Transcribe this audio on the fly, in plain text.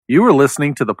You are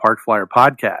listening to the Park Flyer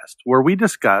Podcast, where we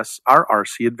discuss our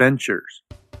RC adventures.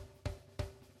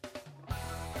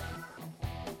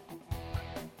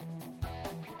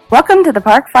 Welcome to the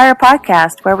Park Flyer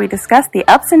Podcast, where we discuss the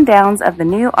ups and downs of the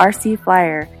new RC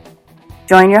Flyer.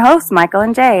 Join your hosts, Michael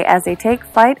and Jay, as they take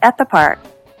flight at the park.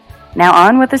 Now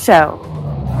on with the show.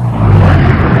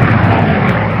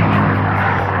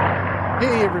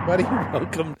 Hey everybody,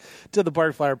 welcome to the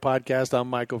Park Flyer Podcast. I'm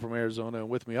Michael from Arizona, and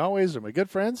with me always are my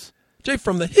good friends. Jay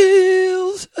from the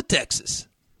hills of Texas.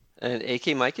 And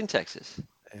AK Mike in Texas.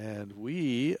 And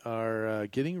we are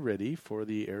getting ready for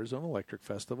the Arizona Electric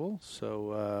Festival.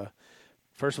 So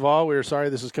first of all, we're sorry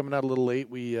this is coming out a little late.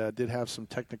 We did have some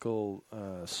technical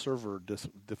server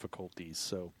difficulties.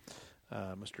 So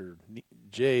Mr.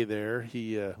 Jay there,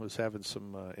 he was having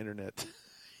some internet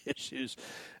issues,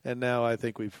 and now I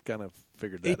think we've kind of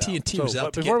figured that out. AT&T was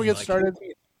out to before get we get started,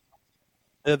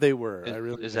 they were.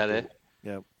 Is that it?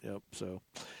 Yep. So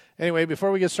anyway,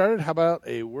 before we get started, how about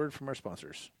a word from our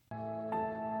sponsors?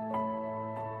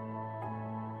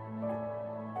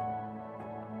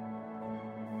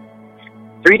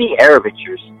 "3D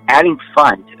Aeroventures, adding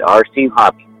fun to the RC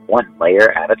hobby, one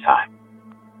layer at a time."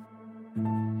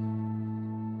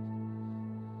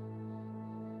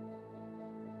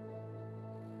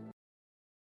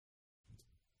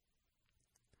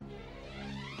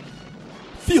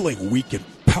 Feeling weak and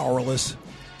powerless?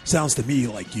 Sounds to me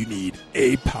like you need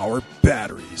A-Power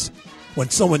batteries. When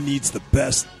someone needs the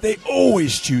best, they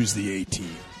always choose the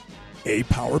A-Team.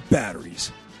 A-Power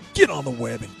batteries. Get on the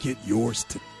web and get yours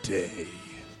today.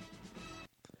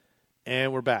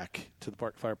 And we're back to the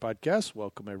Park Flyer Podcast.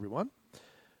 Welcome, everyone.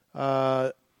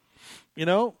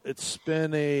 It's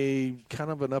been a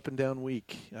kind of an up and down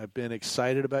week. I've been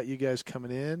excited about you guys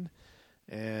coming in,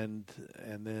 and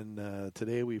then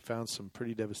today we found some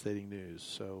pretty devastating news.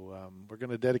 So we're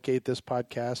going to dedicate this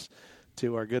podcast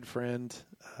to our good friend,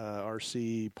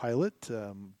 RC pilot,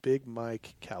 Big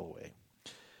Mike Calloway.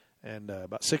 And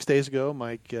about 6 days ago,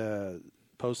 Mike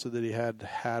posted that he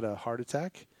had a heart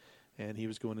attack, and he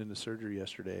was going into surgery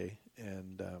yesterday.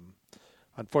 And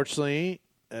unfortunately,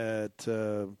 on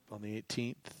the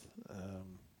 18th,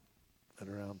 at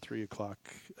around 3 o'clock,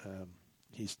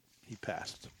 he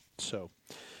passed. So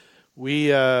we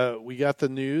got the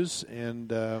news and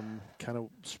kind of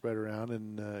spread around,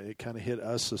 and it kind of hit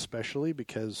us especially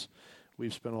because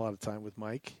we've spent a lot of time with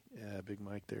Mike, Big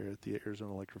Mike, there at the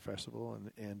Arizona Electric Festival,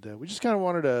 and we just kind of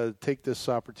wanted to take this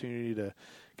opportunity to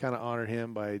kind of honor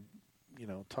him by,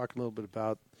 talking a little bit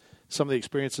about some of the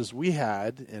experiences we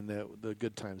had and the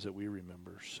good times that we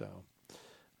remember. So,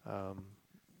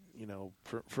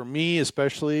 for me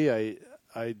especially,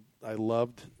 I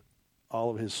loved all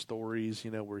of his stories,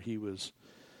 where he was,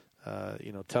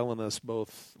 telling us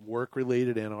both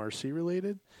work-related and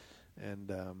RC-related.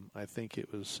 And I think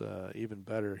it was even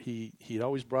better. He'd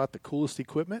always brought the coolest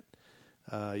equipment.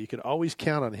 You could always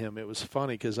count on him. It was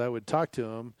funny because I would talk to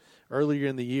him earlier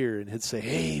in the year, and he'd say,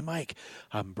 "Hey, Mike,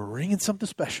 I'm bringing something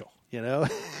special." Oh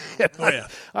yeah.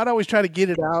 I'd always try to get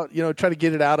it out. Try to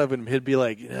get it out of him. He'd be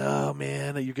like, "Oh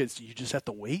man, you just have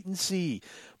to wait and see."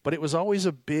 But it was always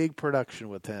a big production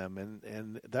with him,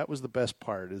 and that was the best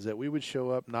part, is that we would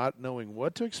show up not knowing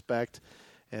what to expect,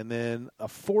 and then a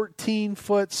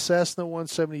 14-foot Cessna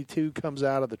 172 comes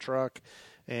out of the truck,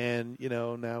 and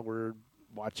now we're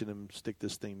watching him stick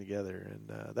this thing together.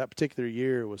 And that particular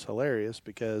year was hilarious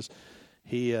because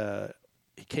he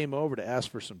came over to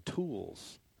ask for some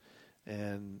tools.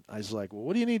 And I was like, "Well,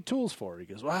 what do you need tools for?" He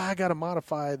goes, "Well, I got to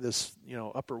modify this,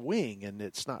 upper wing, and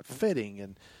it's not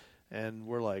fitting." And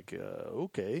we're like,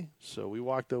 okay. So we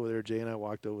walked over there, Jay and I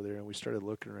walked over there, and we started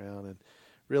looking around and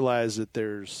realized that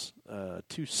there's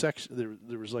two sections.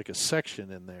 There was like a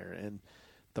section in there, and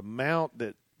the mount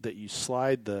that you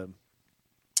slide the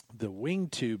wing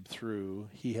tube through,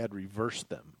 he had reversed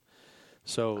them.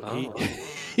 So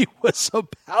he was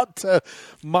about to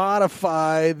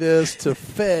modify this to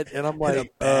fit, and I'm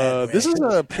like, this is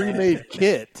a pre-made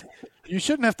kit. You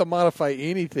shouldn't have to modify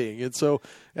anything. And so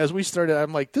as we started,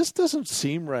 I'm like, this doesn't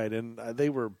seem right. And they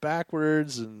were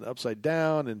backwards and upside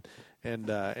down. And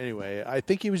anyway, I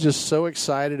think he was just so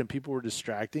excited and people were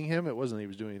distracting him. It wasn't that he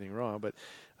was doing anything wrong, but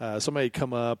somebody had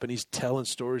come up and he's telling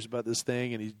stories about this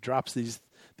thing, and he drops these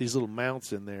little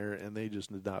mounts in there, and they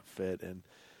just did not fit. And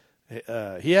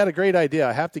he had a great idea.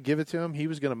 I have to give it to him. He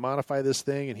was going to modify this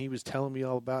thing, and he was telling me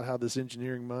all about how this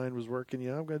engineering mind was working.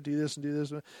 I'm going to do this and do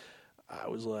this. I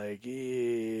was like,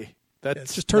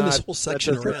 let's just turn this whole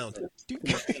section around. Here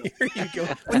you go.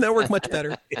 Wouldn't that work much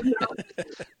better?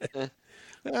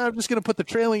 I'm just going to put the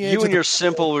trailing edge. You and your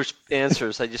simple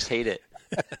answers. I just hate it.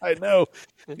 I know.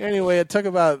 Anyway, it took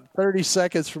about 30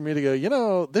 seconds for me to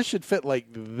go, this should fit like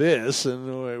this. And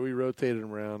we rotated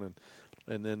him around,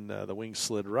 and then the wings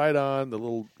slid right on. The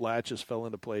little latches fell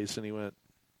into place, and he went,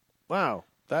 wow,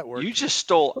 that worked. You just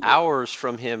stole hours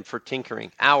from him for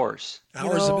tinkering. Hours.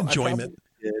 Hours of enjoyment.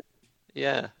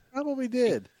 Yeah. Probably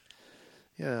did.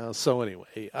 So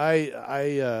anyway,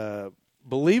 I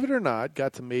believe it or not,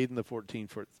 got to maiden the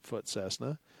 14-foot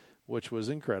Cessna, which was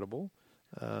incredible.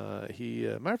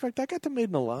 Matter of fact, I got to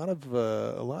maiden a lot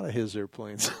of his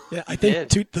airplanes. Yeah, I think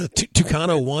the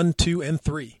Tucano 1, 2, and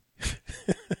 3.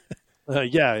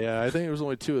 Yeah. I think there was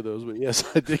only 2 of those, but yes,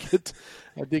 I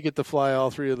did get to fly all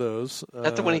 3 of those.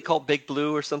 That's the one he called Big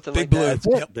Blue or something Big like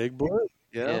Blue. that? Yep. Big Blue.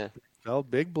 Yeah.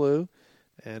 Called Big Blue.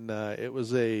 And it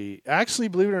was actually,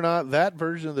 believe it or not, that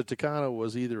version of the Tucano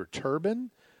was either a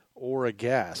turbine or a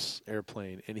gas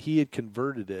airplane, and he had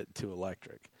converted it to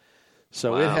electric.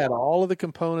 So It had all of the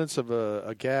components of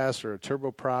a gas or a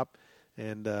turboprop,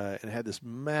 and it had this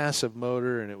massive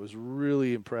motor, and it was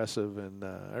really impressive. And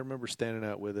I remember standing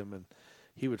out with him, and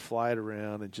he would fly it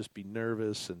around and just be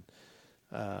nervous. And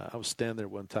I was standing there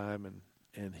one time,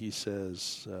 and he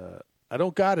says, I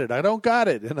don't got it.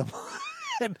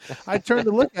 And I turned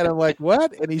to look at him like,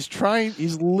 what? And he's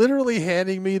literally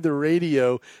handing me the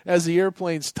radio as the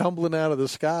airplane's tumbling out of the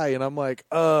sky. And I'm like,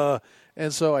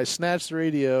 And so I snatched the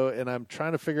radio, and I'm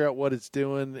trying to figure out what it's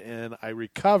doing. And I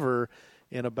recover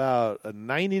in about a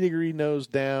 90-degree nose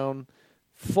down,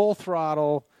 full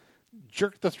throttle,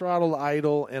 jerk the throttle to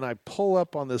idle, and I pull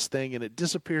up on this thing, and it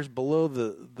disappears below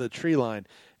the tree line.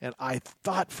 And I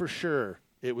thought for sure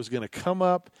it was going to come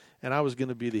up, and I was going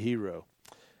to be the hero.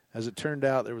 As it turned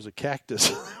out, there was a cactus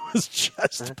that was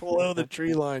just below the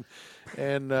tree line.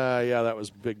 And, that was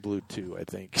Big Blue, too, I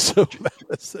think. So that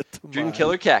was Dream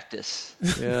Killer Cactus.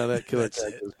 Yeah, that killer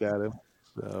cactus got him.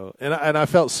 So, and I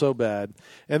felt so bad.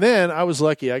 And then I was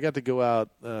lucky. I got to go out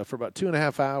for about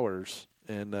 2.5 hours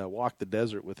and walk the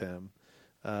desert with him.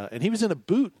 And he was in a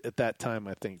boot at that time,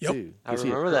 I think, too. I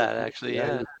remember that, actually,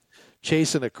 yeah.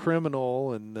 Chasing a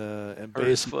criminal and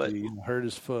basically hurt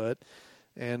his foot.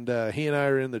 And he and I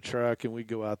are in the truck, and we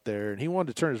go out there, and he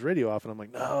wanted to turn his radio off, and I'm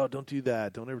like, no, don't do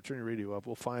that. Don't ever turn your radio off.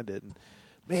 We'll find it. And,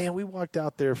 man, we walked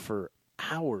out there for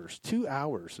hours, 2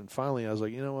 hours, and finally I was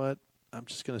like, you know what? I'm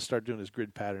just going to start doing this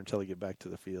grid pattern until I get back to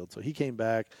the field. So he came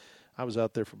back. I was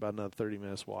out there for about another 30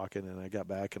 minutes walking, and I got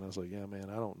back, and I was like, yeah, man,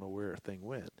 I don't know where a thing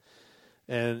went.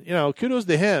 And, kudos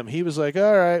to him. He was like,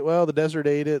 all right, well, the desert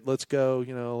ate it. Let's go.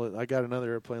 I got another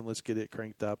airplane. Let's get it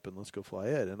cranked up and let's go fly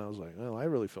it. And I was like, well, I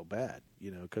really feel bad,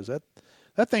 because that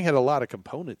thing had a lot of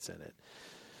components in it.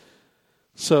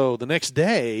 So the next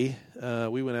day,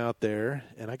 we went out there,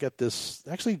 and I got this.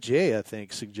 Actually, Jay, I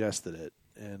think, suggested it.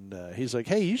 And he's like,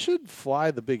 hey, you should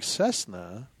fly the big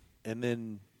Cessna and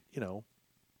then,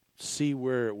 see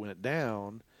where it went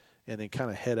down and then kind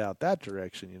of head out that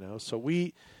direction, So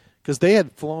because they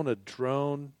had flown a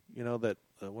drone, that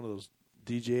one of those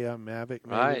DJI Mavic.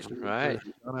 Right.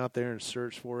 Gone out there and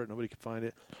searched for it. Nobody could find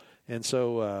it. And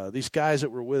so these guys that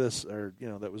were with us, or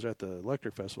that was at the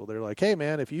Electric Festival, they're like, hey,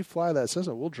 man, if you fly that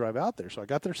Cessna, we'll drive out there. So I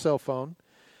got their cell phone,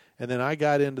 and then I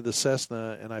got into the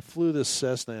Cessna, and I flew this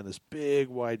Cessna in this big,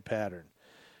 wide pattern.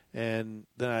 And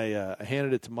then I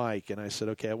handed it to Mike, and I said,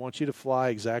 okay, I want you to fly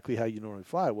exactly how you normally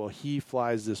fly. Well, he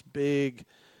flies this big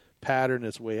pattern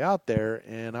that's way out there,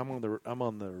 and I'm on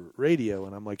the radio,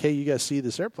 and I'm like, hey, you guys see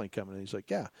this airplane coming? And he's like,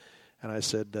 yeah. And I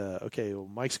said, okay, well,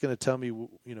 Mike's going to tell me,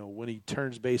 when he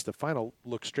turns base to final,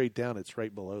 look straight down, it's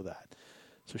right below that.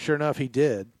 So sure enough, he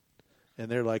did.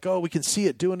 And they're like, oh, we can see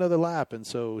it, do another lap. And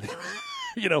so,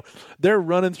 they're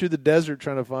running through the desert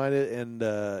trying to find it,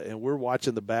 and we're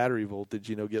watching the battery voltage,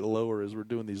 get lower as we're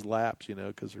doing these laps,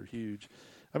 because they're huge.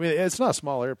 I mean, it's not a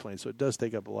small airplane, so it does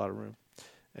take up a lot of room.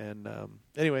 And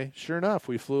anyway, sure enough,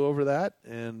 we flew over that,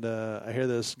 and I hear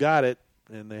this, got it,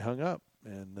 and they hung up.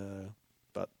 And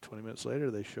about 20 minutes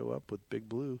later, they show up with Big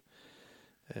Blue,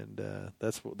 and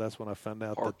that's when I found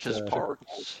out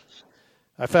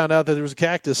I found out that there was a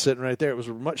cactus sitting right there. It was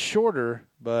much shorter,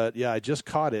 but yeah, I just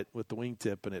caught it with the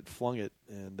wingtip, and it flung it.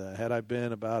 And had I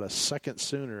been about a second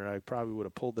sooner, I probably would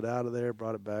have pulled it out of there,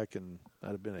 brought it back, and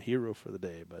I'd have been a hero for the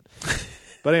day.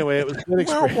 But anyway, it was a good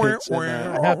experience.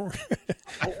 I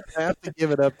have to give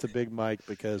it up to Big Mike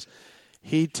because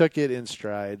he took it in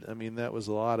stride. I mean, that was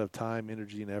a lot of time,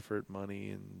 energy, and effort, money,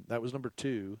 and that was number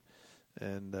 2.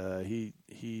 And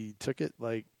he took it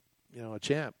like a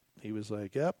champ. He was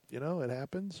like, yep, it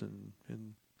happens.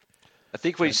 And I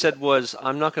think what he said was,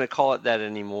 I'm not going to call it that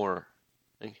anymore.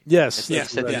 Yes. He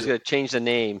said he was going to change the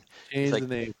name. The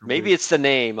name. Maybe it's the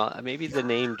name. Maybe the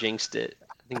name jinxed it.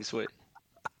 I think it's what.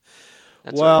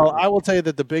 That's Well, what I will tell you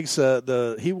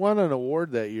that he won an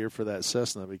award that year for that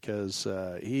Cessna because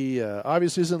he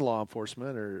obviously is in law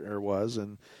enforcement or was,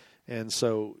 and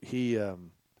so he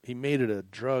made it a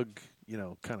drug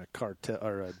kind of cartel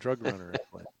or a drug runner.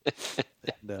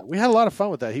 And, we had a lot of fun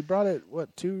with that. He brought it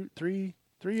 2, 3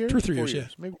 years, 2 or 3 years, yeah,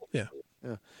 maybe. Yeah.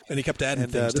 Yeah. And he kept adding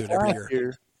things to it every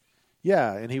year.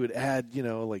 Yeah, and he would add,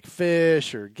 like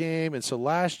fish or game. And so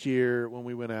last year when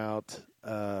we went out,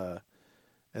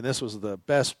 and this was the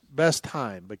best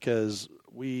time because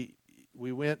we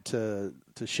went to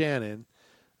Shannon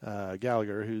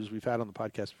Gallagher, we've had on the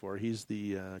podcast before. He's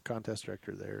the contest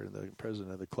director there and the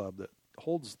president of the club that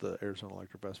holds the Arizona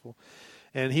Electric Festival.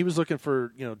 And he was looking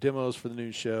for, demos for the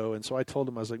noon show. And so I told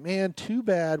him, I was like, man, too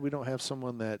bad we don't have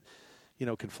someone that,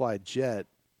 can fly a jet.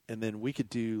 And then we could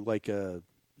do like a,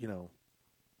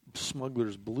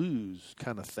 Smuggler's Blues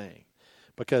kind of thing.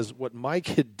 Because what Mike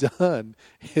had done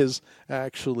is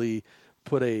actually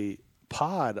put a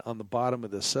pod on the bottom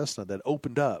of the Cessna that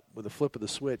opened up with a flip of the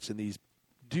switch, and these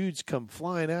dudes come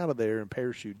flying out of there and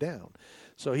parachute down.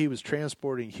 So he was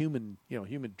transporting human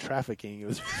trafficking. He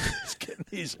was getting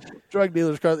these drug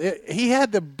dealers' cars. He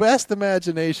had the best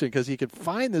imagination because he could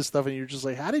find this stuff, and you're just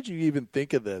like, how did you even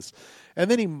think of this? And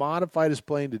then he modified his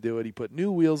plane to do it. He put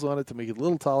new wheels on it to make it a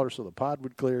little taller so the pod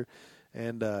would clear.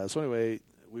 And so anyway,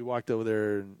 we walked over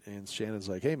there, and Shannon's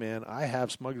like, hey, man, I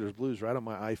have Smuggler's Blues right on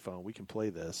my iPhone. We can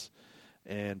play this.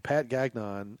 And Pat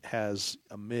Gagnon has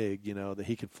a MiG, that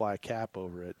he could fly a cap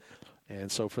over it.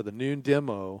 And so for the noon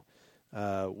demo,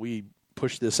 we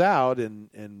pushed this out,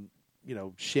 and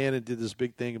Shannon did this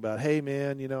big thing about, hey,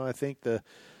 man, I think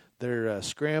they're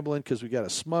scrambling because we got a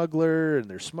smuggler, and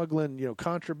they're smuggling,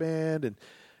 contraband.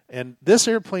 And this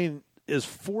airplane is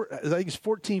I think it's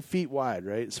 14 feet wide,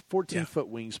 right? It's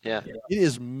 14-foot wingspan. Yeah. It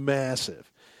is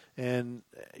massive. And,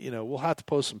 we'll have to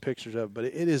post some pictures of it, but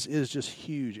it is just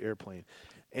huge airplane.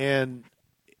 And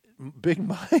Big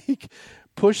Mike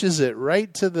pushes it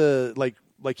right to the, like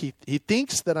he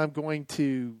thinks that I'm going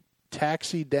to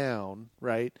taxi down,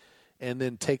 right, and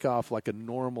then take off like a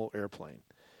normal airplane.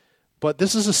 But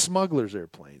this is a smuggler's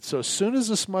airplane. So as soon as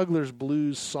the Smuggler's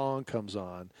Blues song comes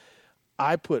on,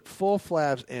 I put full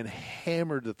flaps and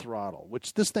hammered the throttle,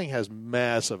 which this thing has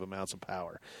massive amounts of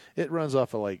power. It runs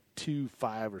off of like 2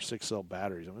 5 or 6 cell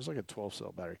batteries. It's like a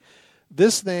 12-cell battery.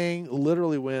 This thing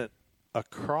literally went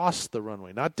across the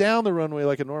runway, not down the runway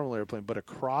like a normal airplane, but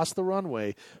across the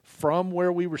runway from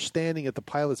where we were standing at the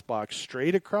pilot's box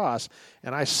straight across.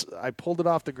 And I pulled it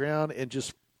off the ground and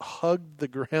just hugged the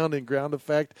ground in ground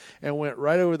effect and went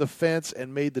right over the fence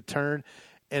and made the turn.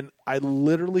 And I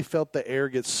literally felt the air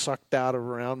get sucked out of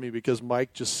around me because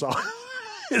Mike just saw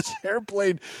his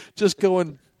airplane just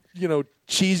going,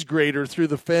 cheese grater through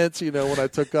the fence, when I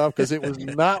took off, because it was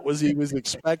not what he was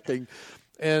expecting.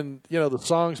 And, the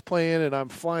song's playing and I'm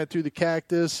flying through the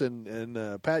cactus and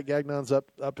Pat Gagnon's up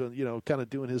and, kind of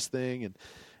doing his thing. And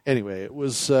anyway, it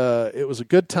was a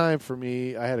good time for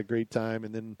me. I had a great time.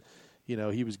 And then,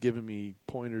 he was giving me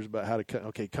pointers about how to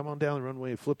come on down the runway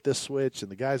and flip this switch and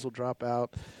the guys will drop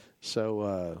out.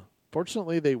 So,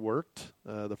 fortunately they worked.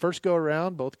 The first go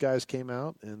around, both guys came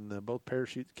out and both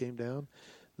parachutes came down.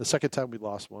 The second time we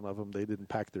lost one of them, they didn't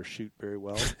pack their chute very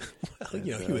well.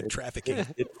 Human trafficking.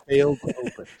 It failed to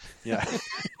open. Yeah.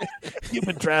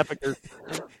 Human trafficker.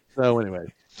 So anyway.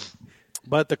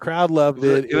 But the crowd loved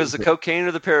it. It was the cocaine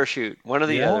or the parachute, one or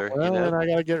the other. Well, and I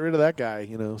got to get rid of that guy,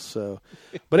 So,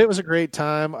 but it was a great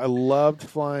time. I loved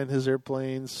flying his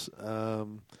airplanes.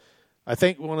 I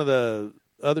think one of the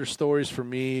other stories for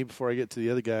me before I get to the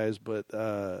other guys, but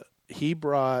he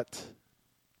brought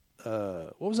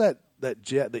what was that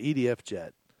jet? The EDF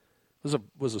jet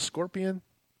was a Scorpion.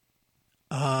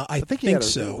 I think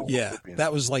so. Yeah,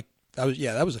 that was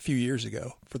a few years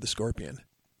ago for the Scorpion.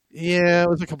 Yeah, it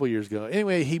was a couple of years ago.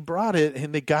 Anyway, he brought it,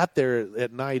 and they got there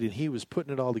at night, and he was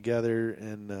putting it all together.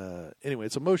 And anyway,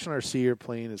 it's a Motion RC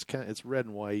airplane. It's red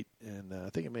and white, and I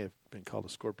think it may have been called a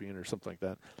Scorpion or something like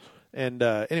that. And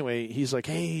anyway, he's like,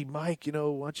 "Hey, Mike, why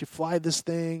don't you fly this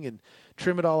thing and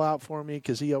trim it all out for me?"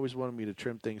 Because he always wanted me to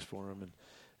trim things for him.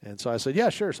 And so I said, "Yeah,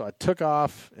 sure." So I took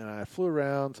off and I flew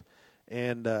around,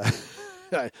 and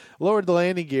I lowered the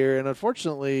landing gear, and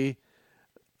unfortunately,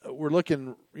 we're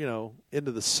looking,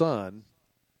 into the sun,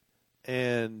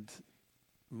 and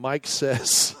Mike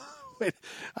says, wait,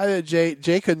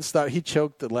 Jay couldn't stop. He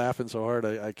choked at laughing so hard.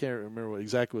 I can't remember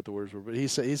exactly what the words were, but he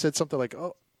said something like,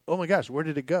 oh my gosh, where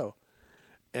did it go?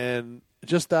 And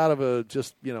just out of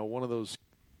one of those,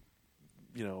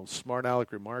 smart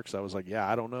aleck remarks, I was like, yeah,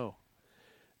 I don't know.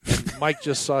 And Mike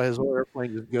just saw his whole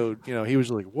airplane just go, he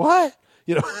was like, what?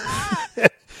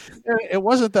 It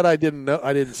wasn't that I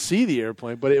didn't see the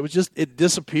airplane, but it was just it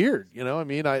disappeared. I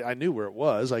mean, I knew where it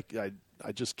was. I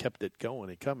just kept it going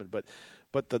and coming,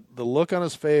 but the look on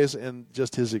his face and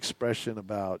just his expression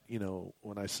about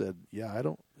when I said, yeah, I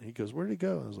don't. He goes, where'd it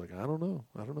go? I was like, I don't know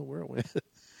where it went.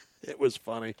 It was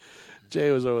funny.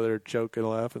 Jay was over there choking,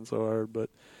 laughing so hard,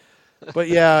 but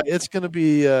yeah, it's going to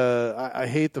be. I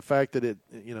hate the fact that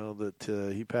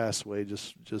that he passed away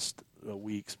just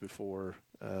weeks before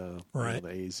right.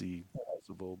 the AZ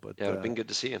possible. But yeah, it would have been good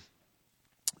to see him.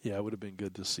 Yeah, it would have been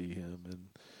good to see him.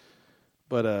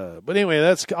 But anyway,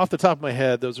 that's off the top of my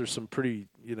head. Those are some pretty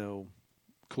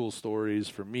cool stories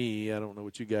for me. I don't know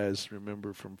what you guys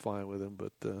remember from flying with him,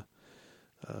 but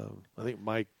I think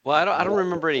Mike. Well, I don't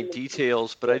remember any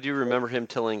details, but I do remember him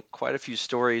telling quite a few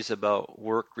stories about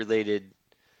work-related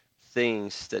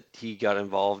things that he got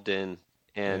involved in,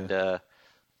 and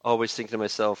always thinking to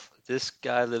myself, this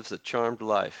guy lives a charmed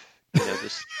life.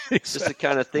 Just Exactly. just the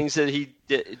kind of things that he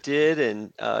did,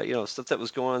 and stuff that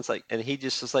was going on. It's like, and he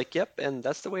just was like, "Yep," and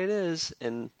that's the way it is.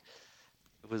 And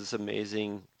it was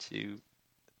amazing to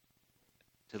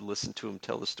listen to him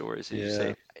tell the stories. As you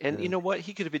say. And you know what?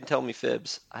 He could have been telling me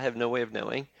fibs. I have no way of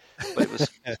knowing, but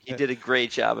he did a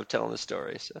great job of telling the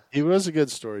story. So. He was a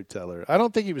good storyteller. I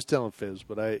don't think he was telling fibs,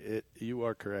 but you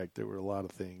are correct. There were a lot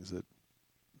of things that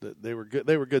they were good.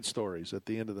 They were good stories at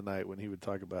the end of the night when he would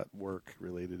talk about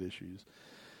work-related issues.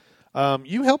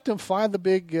 You helped him fly the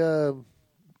big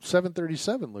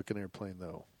 737 looking airplane,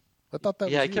 though. I thought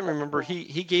that. Yeah, was I can't remember.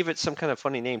 He gave it some kind of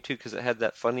funny name too because it had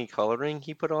that funny coloring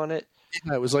he put on it.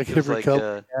 Yeah, it was like every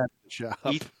color in the shop.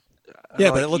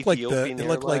 Yeah, but it looked like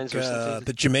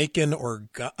the Jamaican or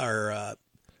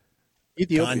Ethiopia.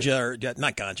 Ganja, or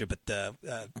not Ganja, but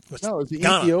no, it was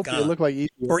Ghana, Ethiopia. Ghana. It looked like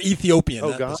Ethiopia. Or Ethiopian. Oh,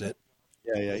 that Ghana? was it.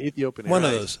 Yeah, Ethiopian. One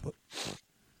of Airlines.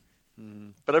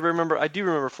 those. But I do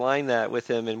remember flying that with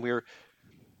him, and we were.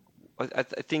 I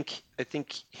think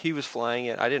he was flying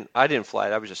it. I didn't fly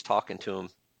it. I was just talking to him,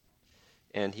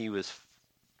 and he was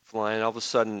flying. All of a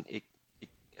sudden, I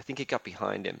think it got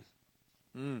behind him.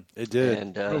 It did.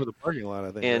 And over the parking lot,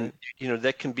 I think. And right?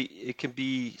 that can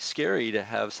be scary to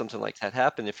have something like that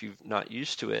happen if you're not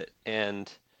used to it.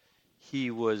 And he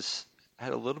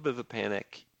had a little bit of a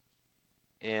panic,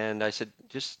 and I said,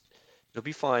 it'll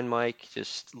be fine, Mike.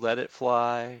 Just let it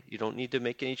fly. You don't need to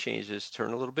make any changes.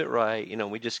 Turn a little bit right.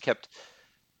 We just kept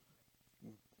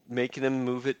making him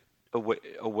move it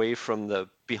away from the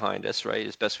behind us, right,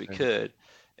 as best we could.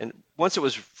 And once it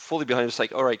was fully behind us,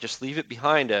 like, all right, just leave it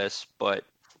behind us, but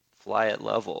fly it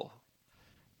level.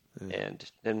 Yeah.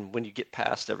 And then when you get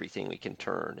past everything, we can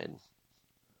turn and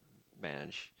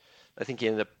manage. I think he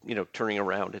ended up, turning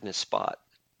around in his spot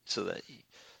so that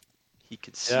he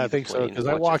could see. Yeah, I think so, because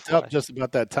I walked up just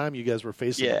about that time you guys were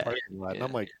facing the parking lot, and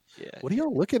I'm like, what are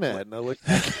y'all looking at? And I looked,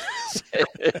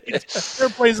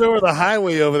 airplane's over the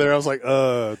highway over there. I was like,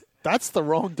 that's the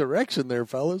wrong direction there,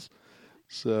 fellas.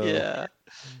 So yeah,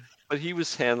 but he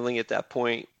was handling at that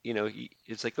point.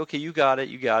 It's like, okay, you got it,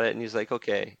 and he's like,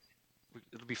 okay,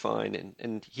 it'll be fine.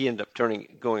 And he ended up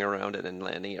going around it and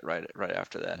landing it right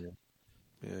after that.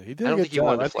 Yeah, he did. I don't think he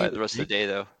wanted to fly it the rest of the day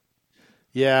though.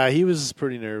 Yeah, he was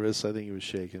pretty nervous. I think he was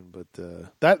shaking, but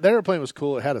that airplane was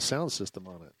cool. It had a sound system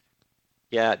on it.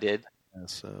 Yeah, it did. Yeah,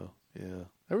 so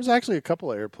there was actually a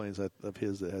couple of airplanes of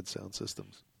his that had sound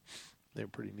systems. They were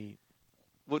pretty neat.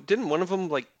 Well, didn't one of them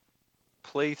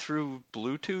play through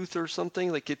Bluetooth or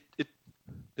something? Like it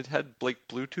had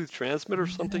Bluetooth transmit or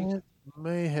something? It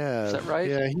may have. Is that right?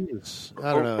 Yeah, he was.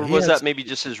 I don't know. Or was that maybe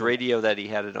just his radio that he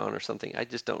had it on or something? I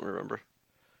just don't remember.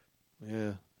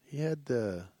 Yeah, he had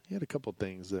a couple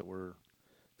things that were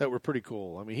pretty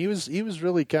cool. I mean, he was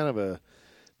really kind of a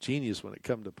genius when it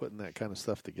come to putting that kind of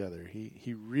stuff together.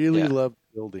 He really loved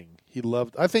building.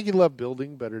 I think he loved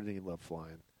building better than he loved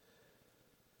flying.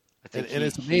 I think and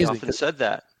it's amazing. He often said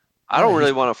that. I don't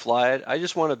really want to fly it. I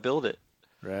just want to build it.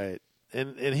 Right.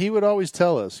 And he would always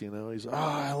tell us, he's,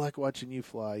 I like watching you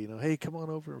fly. Hey, come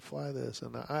on over and fly this.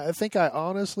 And I think I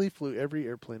honestly flew every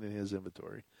airplane in his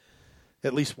inventory,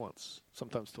 at least once,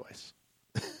 sometimes twice.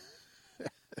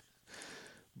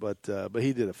 But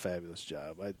he did a fabulous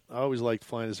job. I always liked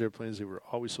flying his airplanes. They were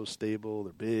always so stable.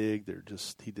 They're big.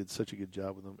 He did such a good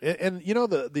job with them. And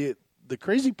the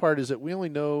crazy part is that we only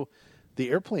know the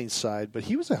airplane side, but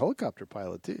he was a helicopter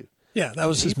pilot too. Yeah, that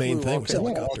was his main thing, was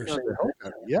helicopters.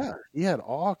 Yeah, he had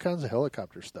all kinds of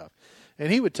helicopter stuff.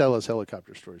 And he would tell us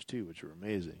helicopter stories too, which were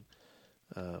amazing.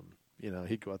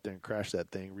 He'd go out there and crash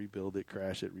that thing, rebuild it,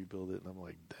 crash it, rebuild it. And I'm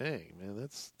like, dang, man,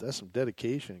 that's some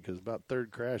dedication, because about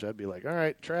third crash, I'd be like, all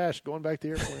right, trash, going back to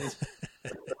airplanes.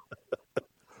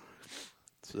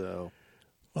 So,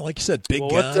 Well, like you said, big Well,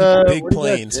 guy, big what do you got,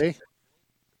 planes. Jay?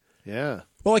 Yeah.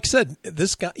 Well, like I said,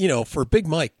 this guy, for Big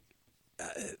Mike,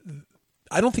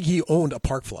 I don't think he owned a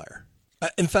Park Flyer.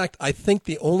 In fact, I think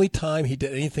the only time he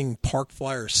did anything Park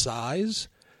Flyer size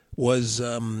was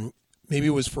maybe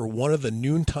it was for one of the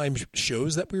noontime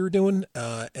shows that we were doing,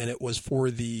 and it was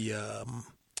for the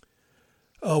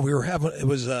it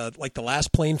was like the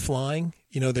last plane flying.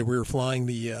 That we were flying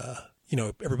the.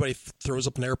 Everybody throws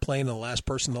up an airplane, and the last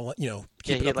person to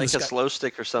keep it he up had like in the a sky. slow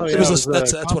stick or something. That's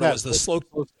what combat it was. The slow.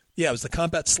 Yeah, it was the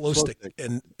combat slow stick, stick.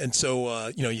 and so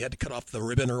you had to cut off the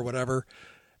ribbon or whatever.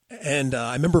 And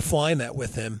I remember flying that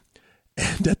with him,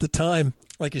 and at the time,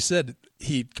 like you said,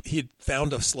 he had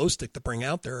found a slow stick to bring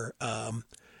out there,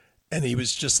 and he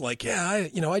was just like, yeah,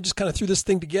 I just kind of threw this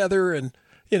thing together, and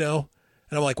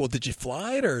and I'm like, well, did you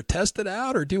fly it or test it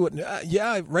out or do it?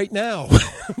 Yeah, right now.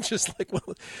 I'm just like,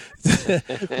 well,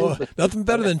 nothing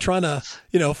better than trying to,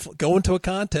 go into a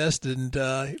contest and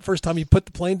first time you put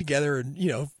the plane together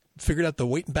and, figured out the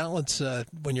weight and balance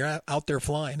when you're out there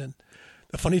flying. And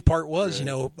the funny part was,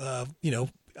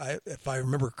 if I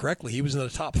remember correctly, he was in the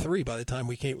top 3 by the time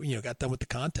we got done with the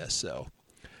contest. So,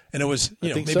 and it was,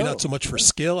 maybe not so much for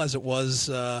skill as it was,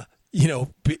 trying to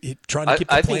keep the plane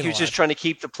I think he was alive. just trying to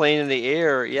keep the plane in the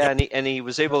air. Yeah, yep. and he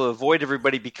was able to avoid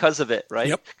everybody because of it, right?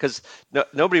 Yep. Because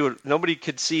nobody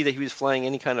could see that he was flying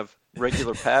any kind of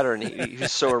regular pattern. He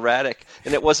was so erratic,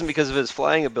 and it wasn't because of his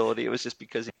flying ability. It was just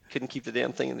because he couldn't keep the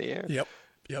damn thing in the air. Yep.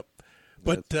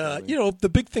 But the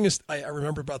big thing is I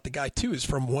remember about the guy too is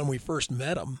from when we first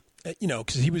met him.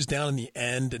 Because he was down in the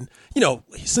end, and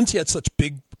since he had such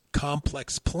big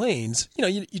complex planes,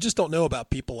 you just don't know about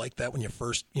people like that when you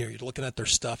first, you're looking at their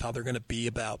stuff, how they're going to be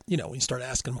about, when you start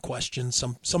asking them questions.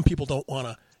 Some people don't want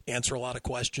to answer a lot of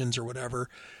questions or whatever.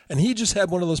 And he just had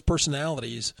one of those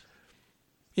personalities,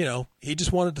 he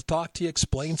just wanted to talk to you,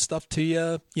 explain stuff to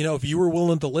you. If you were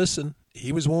willing to listen,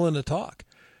 he was willing to talk.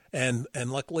 And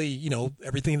luckily,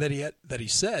 everything that he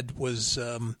said was,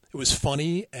 it was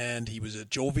funny, and he was a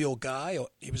jovial guy.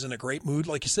 He was in a great mood.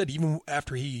 Like you said, even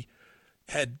after he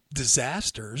had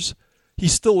disasters, he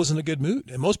still was in a good mood.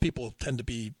 And most people tend to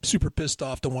be super pissed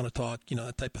off, don't want to talk,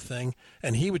 that type of thing.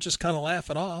 And he would just kind of laugh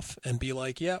it off and be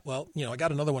like, yeah, well, I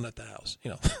got another one at the house,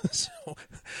 so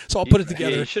I'll put it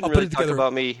together. You shouldn't really talk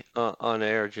about me on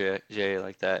air, Jay,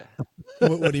 like that.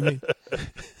 What do you mean?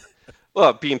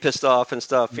 Well, being pissed off and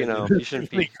stuff, you shouldn't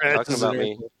be talking about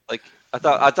me. Like I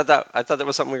thought that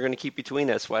was something we were going to keep between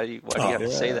us. Why do you have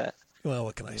to say that? Well,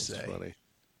 what can I say? Funny.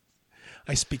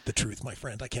 I speak the truth, my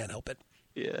friend. I can't help it.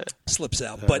 Yeah, slips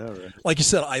out. But like you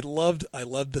said, I loved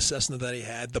the Cessna that he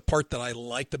had. The part that I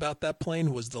liked about that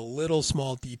plane was the little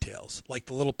small details, like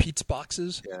the little pizza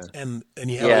boxes, and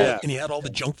he had all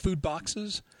the junk food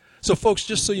boxes. So, folks,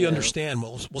 just so you understand,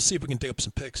 we'll see if we can dig up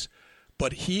some pics.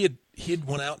 But he had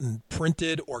went out and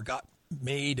printed or got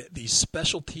made these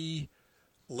specialty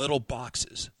little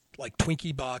boxes, like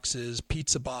Twinkie boxes,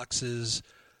 pizza boxes,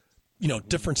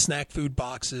 different snack food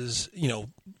boxes,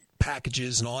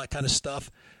 packages and all that kind of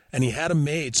stuff. And he had them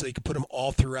made so he could put them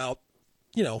all throughout,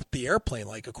 the airplane.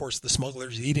 Like, of course, the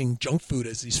smuggler's eating junk food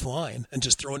as he's flying and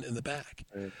just throwing it in the back.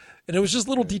 Right. And it was just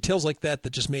little details like that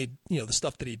just made, the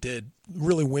stuff that he did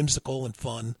really whimsical and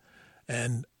fun.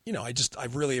 And, I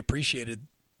really appreciated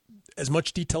as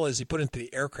much detail as he put into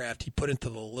the aircraft, he put into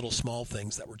the little small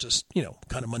things that were just,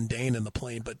 kind of mundane in the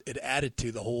plane, but it added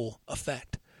to the whole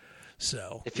effect.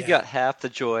 So if you got half the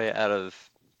joy out of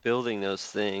building those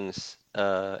things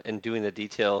and doing the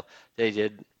detail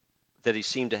that he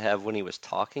seemed to have when he was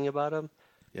talking about them,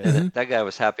 that guy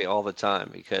was happy all the time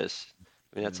because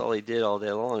that's all he did all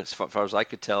day long. As far as I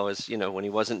could tell, is when he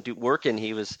wasn't working,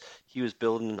 he was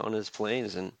building on his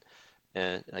planes, and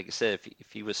like I said,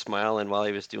 if he was smiling while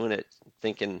he was doing it,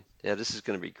 thinking, yeah, this is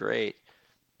going to be great.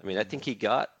 I think he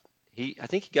got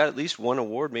at least one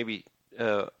award, maybe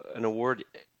an award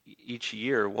each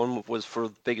year. One was for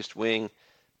the biggest wing,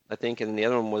 I think, and the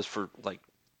other one was for like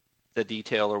the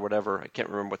detail or whatever. I can't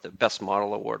remember what the best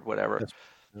model award, whatever.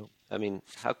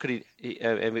 How could he?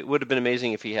 It would have been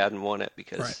amazing if he hadn't won it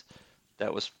because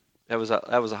that was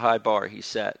a high bar he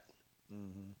set.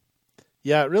 Mm-hmm.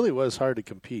 Yeah, it really was hard to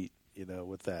compete,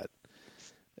 with that.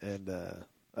 And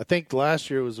I think last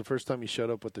year was the first time he showed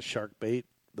up with the shark bait.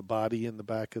 The body in the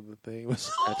back of the thing was.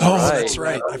 That's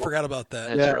right. I forgot about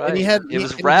that. That's right. And it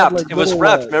was wrapped. It was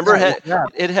wrapped. Remember,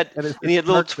 it had he had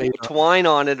little twine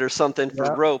on it or something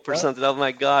for rope or something. Oh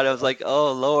my God! I was like,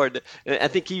 oh Lord! And I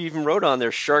think he even wrote on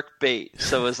there shark bait.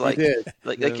 So it was like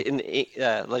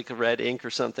like red ink or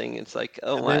something. It's like,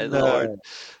 oh my Lord!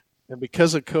 And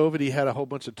because of COVID, he had a whole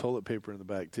bunch of toilet paper in the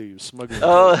back too. He was smuggling.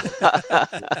 Oh.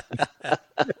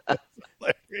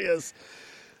 hilarious.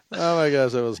 Oh my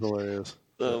gosh, that was hilarious.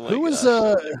 Oh my Who was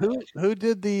gosh. who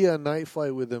did the night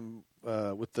flight with him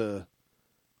with the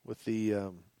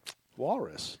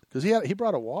walrus? Because he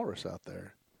brought a walrus out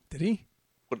there. Did he?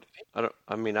 I don't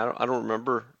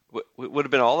remember. It would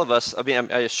have been all of us. I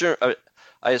mean,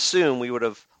 I assume we would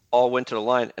have all went to the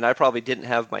line, and I probably didn't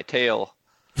have my tail,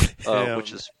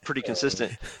 which is pretty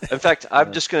consistent. In fact,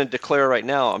 I'm just going to declare right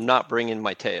now, I'm not bringing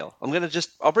my tail.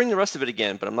 I'll bring the rest of it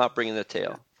again, but I'm not bringing the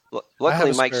tail.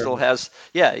 Luckily, Mike still has.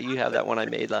 Yeah, you have that one I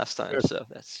made last time, so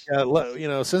that's.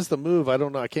 Yeah, since the move, I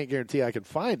don't know. I can't guarantee I can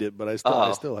find it, but I still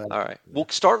have it. All right, we'll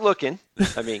start looking.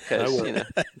 I mean, because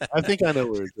I think I know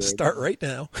where it's at. Start right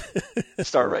now.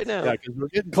 Start right now. Yeah, because we're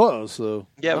getting close. So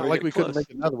yeah, not like we close. couldn't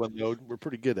make another one though. We're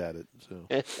pretty good at it. So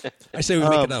I say we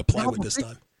make another plywood this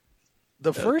time.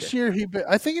 the first year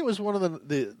I think it was one of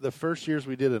the first years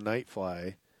we did a night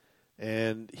fly,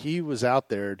 and he was out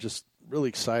there just really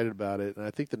excited about it. And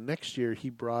I think the next year he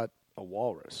brought a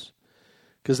walrus,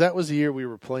 because that was the year we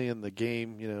were playing the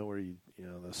game, where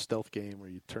the stealth game where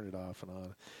you turn it off and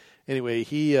on. Anyway,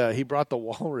 he brought the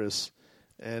walrus,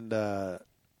 and I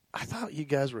thought you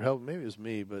guys were helping. Maybe it was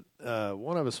me, but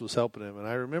one of us was helping him. And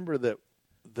I remember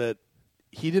that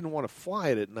he didn't want to fly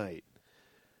it at night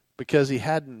because he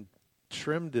hadn't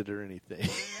trimmed it or anything.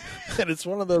 And it's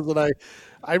one of those that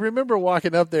I remember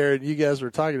walking up there and you guys were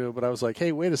talking to him, but I was like,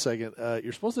 hey, wait a second.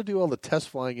 You're supposed to do all the test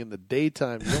flying in the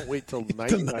daytime. You don't wait till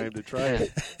nighttime to try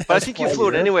it. But I think you flew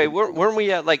it anyway. Weren't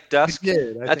we at like dusk? I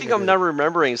did. I think I'm not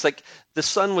remembering. It's like the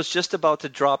sun was just about to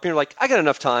drop. You're like, I got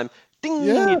enough time. Ding!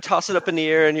 Yeah. You toss it up in the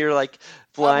air and you're like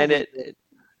flying it.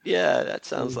 Yeah, that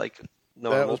sounds like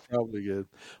normal. That was probably good.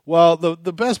 Well,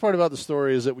 the best part about the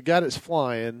story is that we got it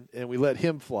flying and we let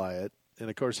him fly it. And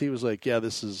of course he was like, yeah,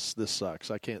 this sucks.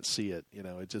 I can't see it.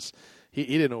 It just, he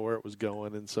didn't know where it was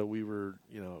going. And so we were,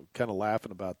 kind of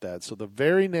laughing about that. So the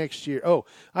very next year,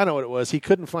 I know what it was. He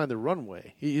couldn't find the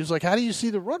runway. He was like, how do you see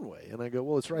the runway? And I go,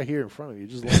 well, it's right here in front of you.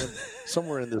 Just land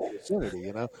somewhere in the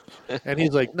vicinity, And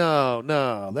he's like, no,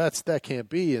 that can't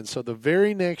be. And so the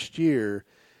very next year,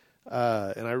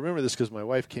 and I remember this because my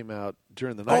wife came out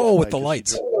during the night. Oh, with the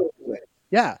lights.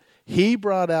 Yeah. He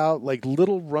brought out like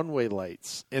little runway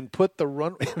lights and put the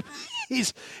runway.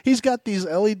 He's got these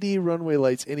LED runway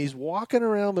lights and he's walking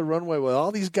around the runway while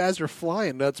all these guys are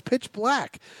flying. Now it's pitch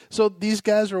black, so these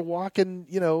guys are walking.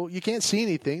 You can't see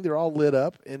anything. They're all lit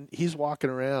up, and he's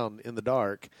walking around in the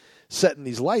dark, setting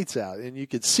these lights out, and you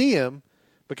could see him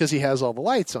because he has all the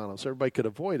lights on him, so everybody could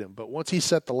avoid him. But once he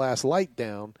set the last light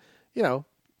down,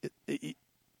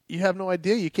 you have no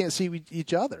idea. You can't see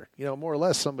each other. More or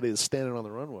less somebody is standing on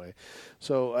the runway.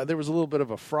 So there was a little bit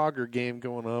of a Frogger game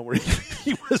going on where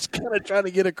he was kind of trying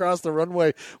to get across the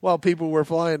runway while people were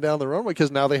flying down the runway,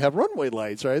 because now they have runway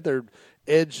lights, right? They're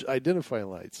edge identifying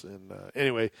lights. And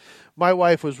anyway, my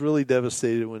wife was really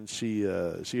devastated when she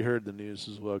heard the news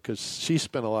as well, because she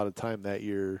spent a lot of time that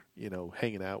year,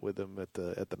 hanging out with him at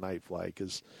the night fly,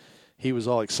 because he was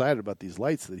all excited about these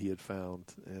lights that he had found.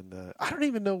 And I don't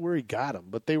even know where he got them,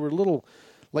 but they were little,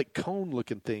 like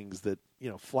cone-looking things that,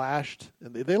 flashed.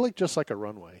 And they looked just like a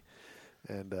runway.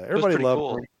 And everybody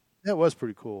loved them. That was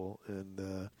pretty cool.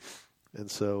 And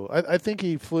so I think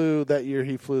he flew that year.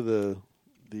 He flew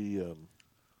the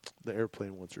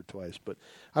airplane once or twice. But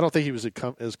I don't think he was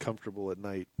as comfortable at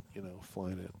night,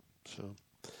 flying it. So.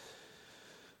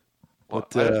 Well,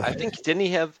 But, I think didn't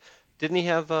he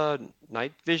have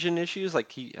night vision issues?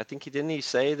 Like didn't he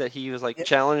say that he was like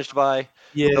challenged by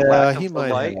the lack of the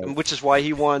light, which is why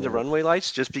he wanted the runway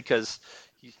lights, just because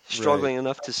he's struggling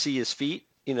enough to see his feet,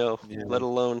 let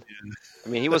alone. I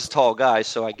mean, he was a tall guy,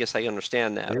 so I guess I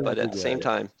understand that. But at the same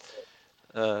time,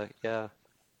 yeah.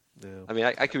 I mean,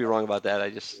 I could be wrong about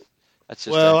that. That's just.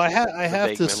 Well, I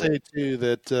have to say too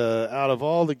that out of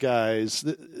all the guys,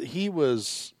 he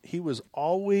was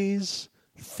always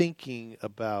thinking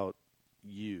about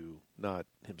you, not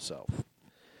himself.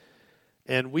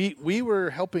 And we were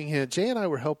helping him. Jay and I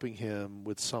were helping him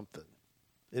with something,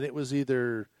 and it was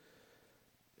either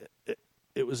an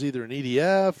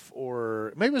EDF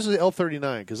or maybe it was an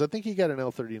L39, because I think he got an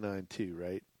L39 too,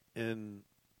 right? And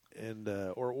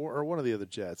or one of the other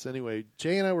jets. Anyway,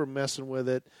 Jay and I were messing with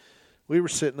it. We were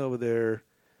sitting over there.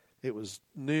 It was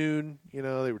noon. They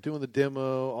were doing the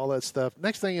demo, all that stuff.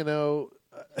 Next thing you know.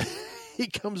 He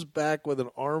comes back with an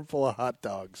armful of hot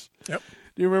dogs. Yep.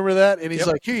 Do you remember that? And he's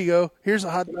like, here you go. Here's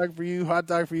a hot dog for you, hot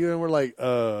dog for you. And we're like,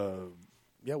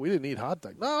 yeah, we didn't eat hot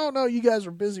dog. No, you guys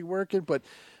were busy working. But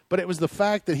it was the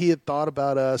fact that he had thought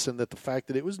about us, and that the fact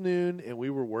that it was noon and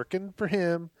we were working for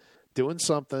him, doing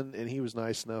something, and he was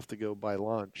nice enough to go buy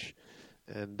lunch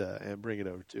and bring it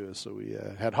over to us. So we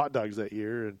had hot dogs that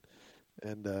year,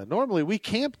 And normally we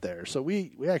camped there, so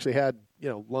we actually had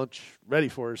lunch ready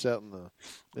for us out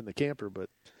in the camper. But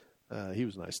he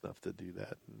was nice enough to do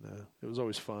that, and it was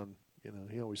always fun.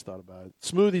 He always thought about it.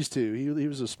 Smoothies too. He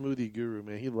was a smoothie guru,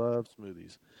 man. He loved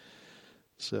smoothies.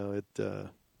 So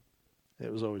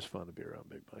it was always fun to be around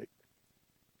Big Mike.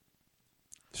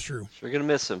 It's true. Sure gonna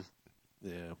miss him.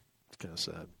 Yeah, it's kind of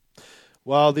sad.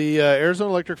 Well, the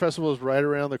Arizona Electric Festival is right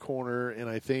around the corner, and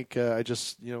I think I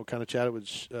just kind of chatted with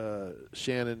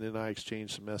Shannon, and I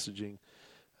exchanged some messaging,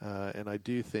 and I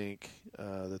do think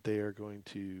that they are going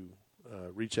to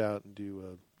reach out and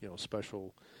do a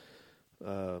special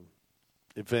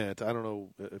event. I don't know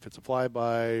if it's a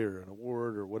flyby or an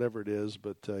award or whatever it is,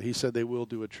 but he said they will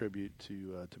do a tribute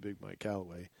to Big Mike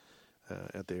Calloway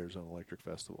at the Arizona Electric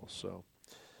Festival. So.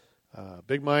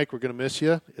 Big Mike, we're going to miss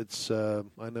you. It's I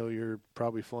know you're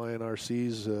probably flying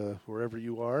RCs wherever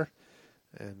you are,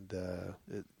 and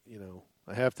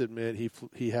I have to admit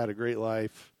he had a great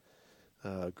life,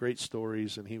 great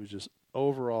stories, and he was just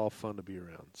overall fun to be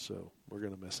around. So we're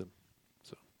going to miss him.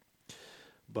 So,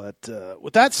 but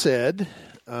with that said,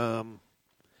 you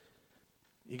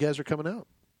guys are coming out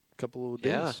a couple of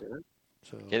days. Yeah.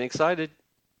 So Getting excited.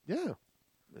 yeah,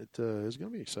 it is going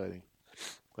to be exciting.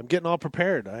 I'm getting all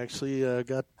prepared. I actually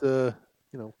got, trying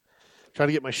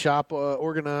to get my shop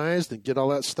organized and get all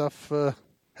that stuff.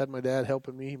 Had my dad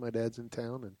helping me. My dad's in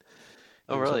town. And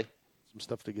Oh, really? Some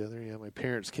stuff together. Yeah, my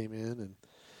parents came in and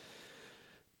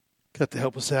got to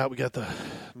help us out. We got the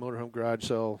motorhome garage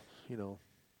sale,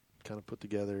 kind of put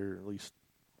together, at least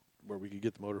where we could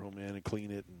get the motorhome in and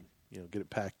clean it and, get it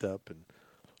packed up, and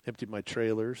emptied my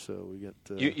trailer. So we got.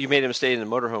 You made him stay in the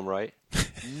motorhome, right?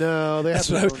 No, they have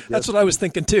That's what I was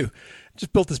thinking too.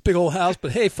 Just built this big old house,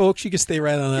 but hey, folks, you can stay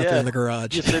right on out there in the garage.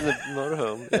 Just in the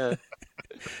motorhome. Yeah.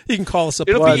 You can call us up.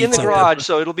 It'll be in the garage,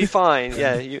 so it'll be fine.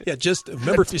 Yeah. Yeah. Just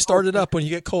remember, if you start it up when you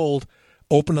get cold,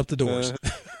 open up the doors.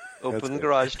 Open the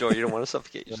garage door. You don't want to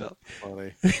suffocate yourself.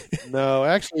 Funny. No,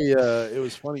 actually, it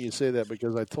was funny you say that,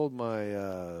 because I told my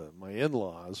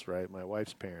in-laws, right, my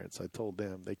wife's parents. I told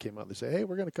them, they came out and they said, "Hey,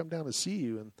 we're going to come down and see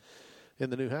you in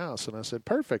the new house." And I said,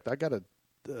 "Perfect. I got a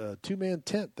 2-man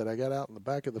tent that I got out in the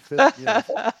back of the fifth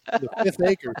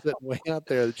acre sitting way out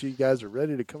there that you guys are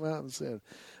ready to come out and see."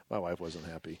 My wife wasn't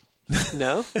happy.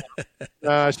 No?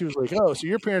 She was like, "Oh, so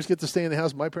your parents get to stay in the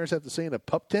house, my parents have to stay in a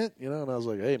pup tent?" And I was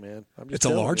like, "Hey, man, it's a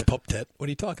large pup tent. What are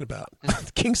you talking about?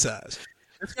 King size."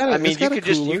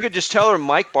 You could just tell her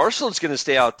Mike Barcelo's going to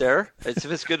stay out there. If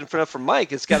it's good enough for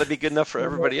Mike, it's got to be good enough for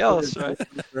everybody else, right?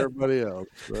 For everybody else.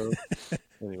 So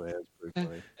anyway, that's pretty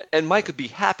funny. And Mike would be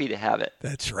happy to have it.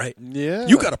 That's right. Yeah,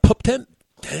 you got a pup tent?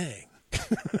 Dang.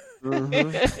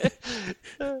 Mm-hmm.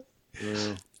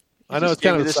 Yeah. I know it's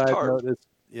kind of a side note.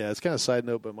 It's kind of a side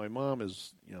note, but my mom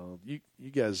is, you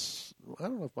guys, I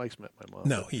don't know if Mike's met my mom.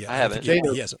 No, I haven't. Jay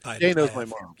my knows my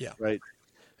mom, yeah. Right?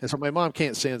 And so my mom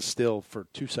can't stand still for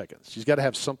 2 seconds. She's got to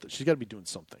have something. She's got to be doing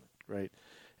something, right?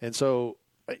 And so,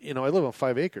 I live on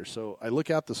 5 acres, so I look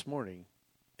out this morning,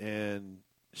 and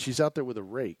she's out there with a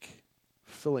rake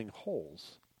filling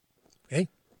holes in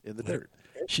the dirt.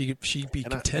 She'd be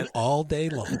content all day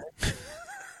long.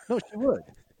 No, she would.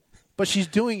 But she's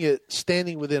doing it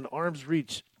standing within arm's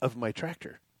reach of my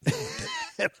tractor.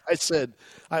 And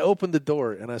I opened the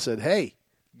door and I said, "Hey,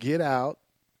 get out.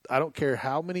 I don't care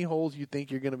how many holes you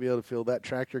think you're going to be able to fill. That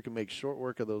tractor can make short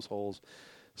work of those holes."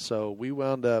 So we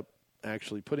wound up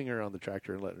actually putting her on the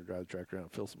tractor and letting her drive the tractor around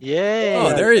and fill some. Yay! Oh,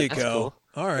 there you That's go.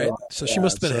 Cool. All right. So she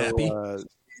must have been happy.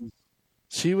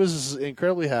 She was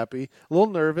incredibly happy, a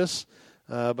little nervous.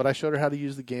 But I showed her how to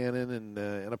use the Gannon,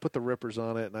 and I put the rippers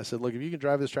on it. And I said, "Look, if you can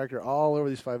drive this tractor all over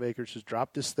these 5 acres, just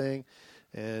drop this thing,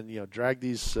 and drag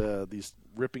these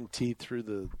ripping teeth through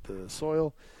the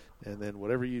soil, and then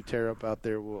whatever you tear up out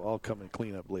there, we'll all come and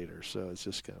clean up later." So it's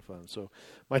just kind of fun. So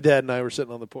my dad and I were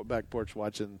sitting on the back porch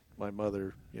watching my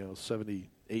mother,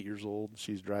 78 years old.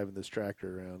 She's driving this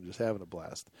tractor around, just having a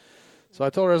blast. So I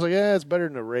told her, I was like, "Yeah, it's better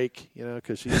than a rake,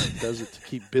 because she does it to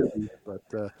keep busy."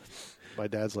 But my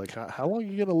dad's like, "How long are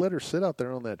you going to let her sit out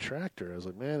there on that tractor?" I was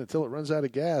like, "Man, until it runs out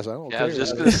of gas. I don't care." I was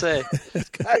just going to say.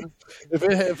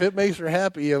 If it makes her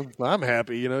happy, I'm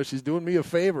happy. She's doing me a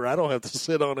favor. I don't have to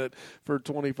sit on it for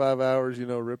 25 hours,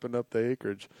 ripping up the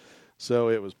acreage. So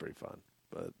it was pretty fun.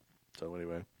 But so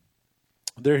anyway,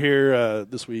 they're here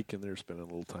this week, and they're spending a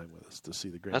little time with us to see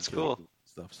the grandkids. That's cool. And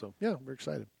stuff. So, yeah, we're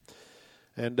excited.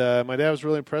 And my dad was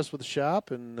really impressed with the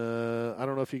shop, and I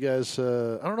don't know if you guys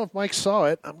I don't know if Mike saw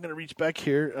it. I'm going to reach back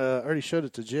here. I already showed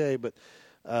it to Jay, but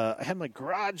I had my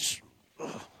garage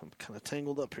I'm kind of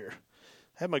tangled up here.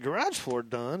 I had my garage floor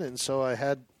done, and so I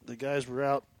had the guys were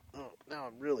out. Oh, now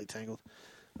I'm really tangled.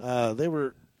 They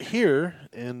were here,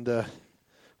 and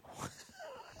what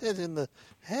in the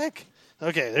heck?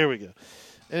 Okay, there we go.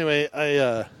 Anyway,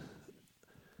 I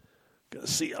gonna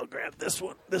see. I'll grab this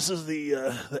one. This is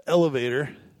the elevator.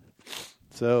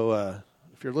 So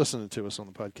if you're listening to us on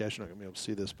the podcast, you're not gonna be able to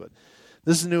see this, but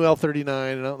this is the new L39,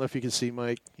 and I don't know if you can see,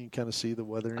 Mike. You can kind of see the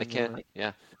weathering. I can't.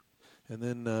 Yeah. And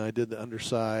then I did the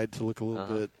underside to look a little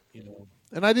bit,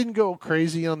 And I didn't go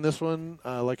crazy on this one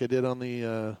like I did on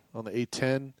the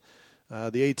A10.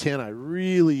 The A10, I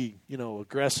really,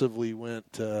 aggressively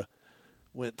went to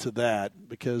that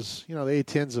because the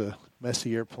A10's a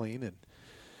messy airplane and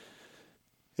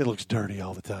it looks dirty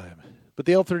all the time. But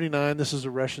the L39, this is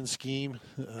a Russian scheme.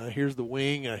 Here's the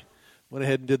wing. I went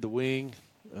ahead and did the wing.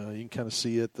 You can kind of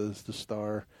see it, the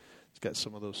star. It's got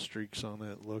some of those streaks on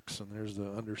it. Looks, and there's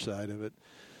the underside of it.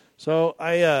 So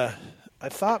I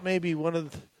thought maybe one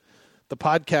of the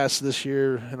podcasts this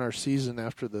year in our season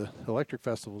after the Electric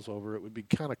Festival's over, it would be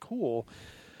kind of cool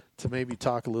to maybe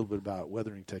talk a little bit about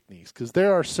weathering techniques, because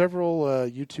there are several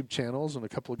YouTube channels and a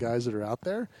couple of guys that are out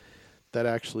there that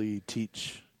actually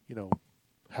teach,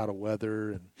 how to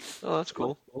weather. And oh, that's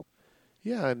cool.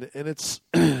 Yeah, and it's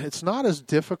it's not as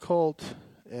difficult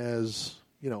as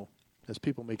as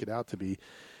people make it out to be,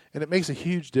 and it makes a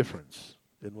huge difference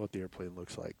in what the airplane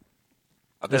looks like.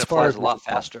 I bet it flies a lot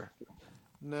faster.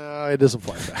 No, it doesn't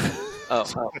fly fast.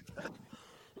 Oh.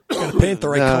 Gotta paint the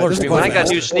right colors. When I got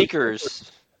new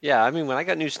sneakers, when I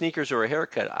got new sneakers or a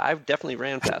haircut, I've definitely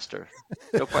ran faster.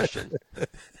 No question.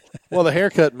 Well, the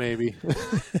haircut maybe.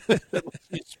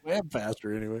 You swam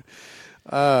faster anyway.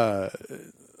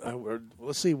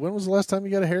 Let's see. When was the last time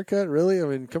you got a haircut? Really? I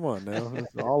mean, come on now.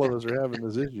 All of us are having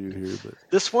this issue here. But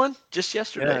this one, just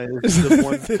yesterday. Yeah,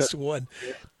 this one.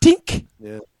 Tink.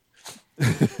 Yeah.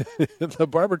 The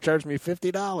barber charged me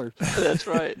 $50. That's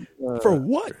right. For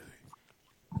what?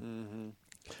 Mm-hmm.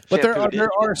 But there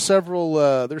are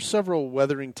several there's several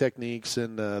weathering techniques,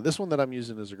 and this one that I'm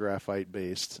using is a graphite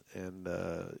based, and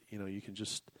you can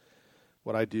just,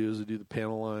 what I do is I do the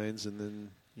panel lines, and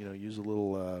then use a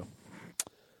little.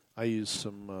 I use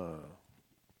some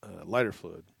lighter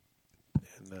fluid.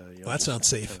 And, well, that sounds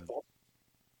safe.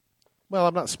 Well,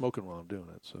 I'm not smoking while I'm doing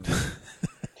it, so.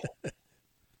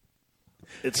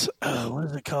 It's what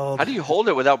is it called? How do you hold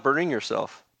it without burning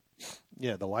yourself?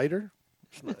 Yeah, the lighter.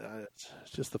 It's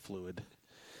just the fluid.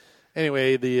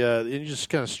 Anyway, you just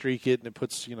kind of streak it, and it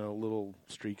puts little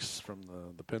streaks from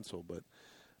the pencil. But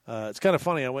it's kind of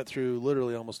funny. I went through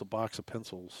literally almost a box of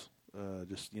pencils,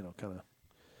 just kind of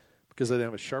because I didn't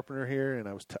have a sharpener here, and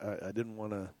I didn't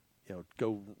want to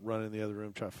go run in the other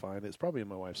room try to find it. It's probably in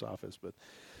my wife's office, but.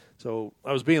 So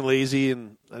I was being lazy,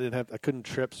 and I couldn't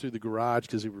trip through the garage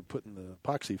because we were putting the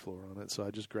epoxy floor on it. So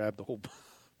I just grabbed the whole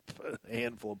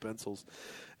handful of pencils,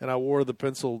 and I wore the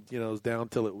pencil, down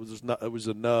till it was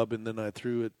a nub, and then I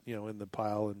threw it, in the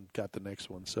pile and got the next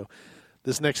one. So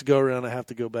this next go around, I have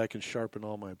to go back and sharpen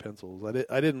all my pencils.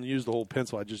 I didn't use the whole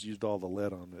pencil; I just used all the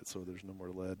lead on it, so there's no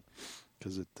more lead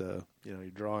because it, you're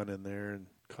drawing in there and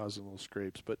causing little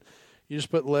scrapes. But you just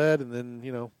put lead, and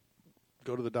then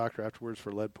go to the doctor afterwards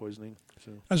for lead poisoning.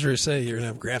 So. I was going to say, you're going to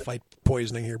have graphite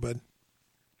poisoning here, bud.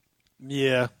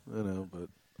 Yeah, I know, but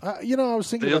I was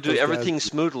thinking. But you'll do everything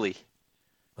smoothly.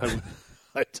 I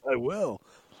will.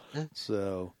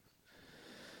 So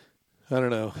I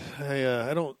don't know.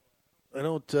 I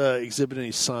don't exhibit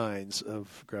any signs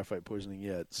of graphite poisoning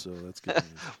yet, so that's good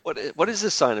news. What is the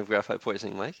sign of graphite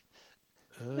poisoning, Mike?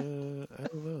 I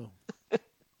don't know.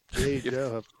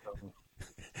 Joe.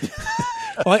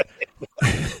 What?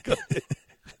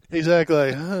 Exactly.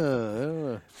 I don't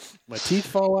know. My teeth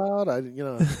fall out.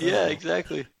 Yeah,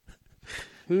 exactly.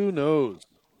 Who knows?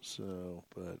 So,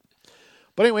 but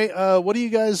anyway, what do you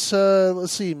guys?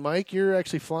 Let's see, Mike. You're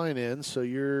actually flying in, so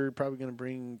you're probably going to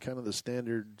bring kind of the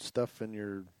standard stuff in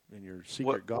your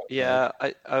secret golf. Yeah,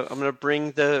 I'm going to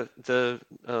bring the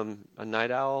a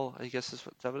night owl. I guess is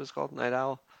that what it's called? Night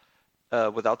owl,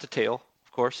 without the tail,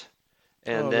 of course.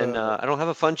 And then I don't have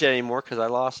a Fun Jet anymore because I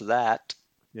lost that.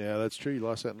 Yeah, that's true. You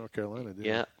lost that in North Carolina, didn't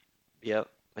you? Yeah. Yep,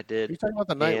 I did. Are you talking about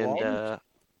the Night Walrus?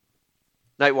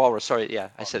 Night Walrus, sorry. Yeah,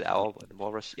 I said owl, but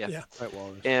Walrus. Yeah. Night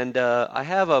Walrus. And I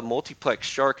have a multiplex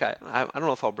shark. I don't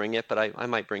know if I'll bring it, but I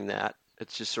might bring that.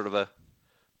 It's just sort of a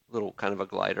little kind of a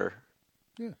glider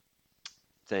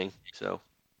thing. So.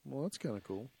 Well, that's kind of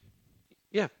cool.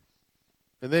 Yeah.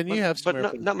 And then you have some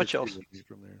but not much else.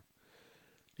 From there.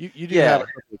 You do have a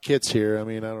couple of kits here. I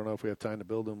mean, I don't know if we have time to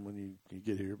build them when you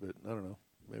get here, but I don't know.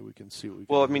 Maybe we can see what we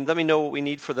can. Well, I mean, let me know what we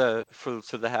need for the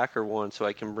hacker one, so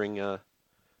I can bring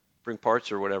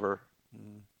parts or whatever.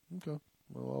 Okay.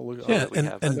 Well, I'll look. Yeah,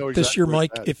 and this year,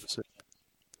 Mike,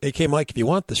 AK Mike, if you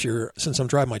want this year, since I'm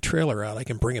driving my trailer out, I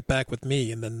can bring it back with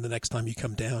me, and then the next time you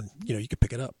come down, you can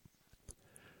pick it up.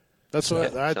 That's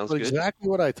exactly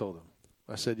what I told him.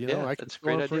 I said, I can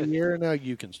store them for a year, and now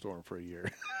you can store them for a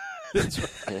year.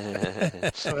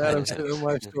 So Adam's sitting in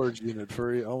my storage unit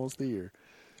for almost a year.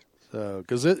 So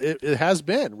because it has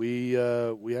been, we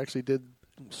actually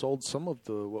sold some of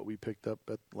what we picked up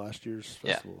at last year's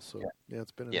festival. So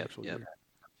it's been an actual year.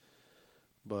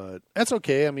 But that's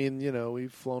okay. I mean,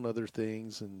 we've flown other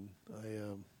things, and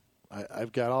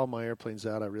I've got all my airplanes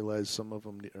out. I realize some of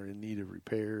them are in need of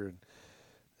repair,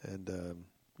 and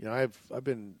I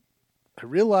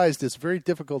realized it's very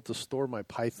difficult to store my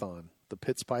Python, the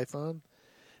Pitts Python.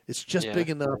 It's just big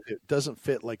enough. It doesn't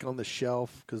fit like on the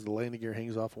shelf because the landing gear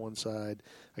hangs off one side.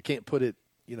 I can't put it,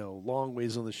 long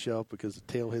ways on the shelf because the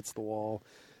tail hits the wall.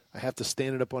 I have to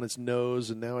stand it up on its nose,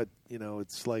 and now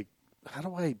it's like,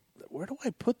 where do I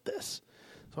put this?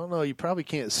 So I don't know. You probably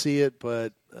can't see it,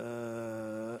 but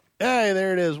hey,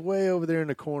 there it is, way over there in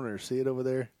the corner. See it over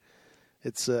there?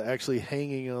 It's actually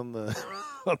hanging on the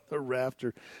on the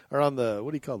rafter, or on the,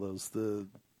 what do you call those? The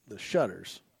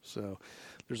shutters. So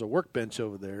there's a workbench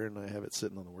over there, and I have it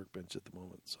sitting on the workbench at the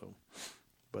moment. So,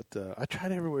 but I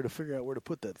tried everywhere to figure out where to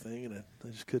put that thing, and I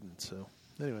just couldn't. So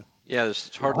anyway. Yeah,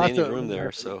 there's hardly any room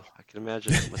there, so I can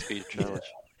imagine it must be a challenge.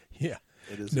 Yeah.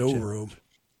 It is no room.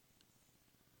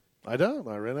 I don't.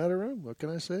 I ran out of room. What can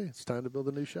I say? It's time to build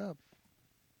a new shop.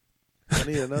 I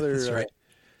need another. That's right.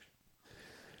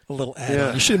 A little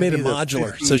add-on. You should have made it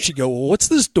modular. So she'd go, well, what's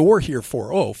this door here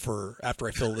for? Oh, for after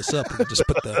I fill this up, we just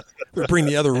bring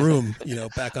the other room,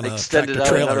 back on extend a it tractor out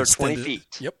trailer. another 20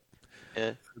 feet. Yep.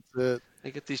 Yeah. That's it.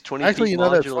 They get these 20 Actually, feet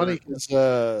that's modular. funny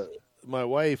because my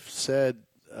wife said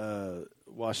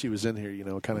while she was in here,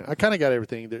 I kind of got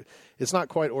everything. It's not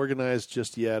quite organized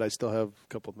just yet. I still have a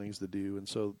couple of things to do, and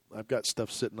so I've got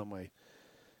stuff sitting on my,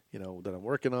 that I'm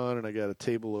working on, and I got a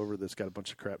table over that's got a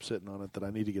bunch of crap sitting on it that I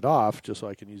need to get off just so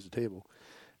I can use the table.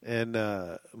 And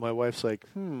my wife's like,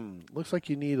 looks like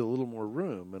you need a little more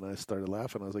room. And I started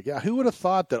laughing. I was like, yeah, who would have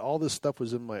thought that all this stuff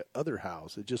was in my other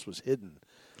house? It just was hidden.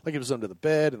 Like it was under the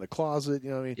bed, in the closet, you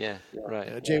know what I mean? Yeah, right.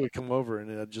 And Jay would come over,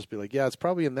 and I'd just be like, yeah, it's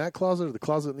probably in that closet or the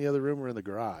closet in the other room or in the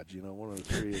garage, one of the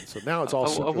three. And so now it's all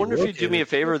I wonder if you'd do me a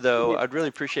favor, though. I'd really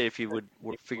appreciate if you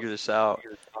would figure this out.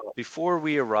 Before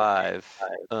we arrive,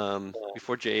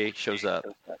 before Jay shows up,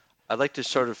 I'd like to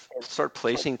sort of start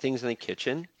placing things in the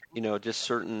kitchen, just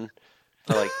certain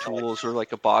like tools or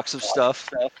like a box of stuff,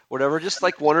 whatever, just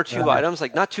like one or two items,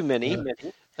 like not too many.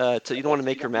 So you don't want to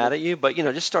make her mad at you, but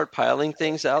just start piling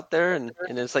things out there, and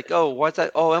it's like, oh, what's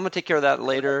that? Oh, I'm gonna take care of that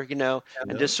later,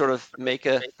 and just sort of make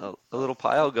a little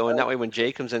pile going. That way, when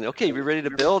Jay comes in, okay, we're ready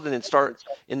to build, and then start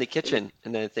in the kitchen,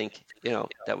 and then I think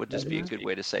that would just be a good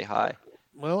way to say hi.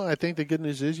 Well, I think the good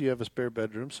news is you have a spare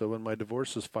bedroom, so when my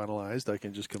divorce is finalized, I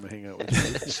can just come and hang out with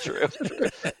you. That's true.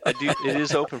 I do. It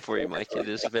is open for you, Mike. It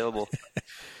is available.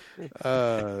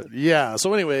 Yeah.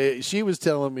 So anyway, she was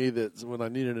telling me that when I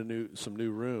needed some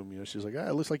new room, she's like,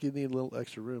 it looks like you need a little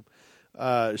extra room.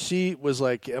 She was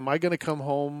like, am I going to come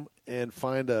home and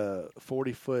find a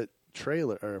 40-foot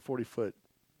trailer or a 40-foot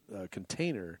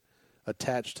container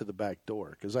attached to the back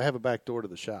door? Because I have a back door to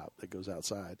the shop that goes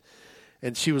outside.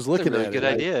 And she was looking at it. Good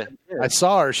idea. I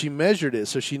saw her. She measured it,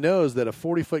 so she knows that a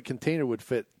 40-foot container would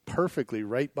fit perfectly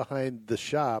right behind the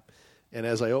shop. And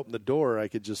as I opened the door, I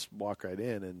could just walk right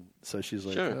in. And so she's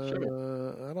like,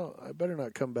 I better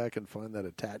not come back and find that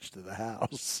attached to the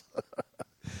house.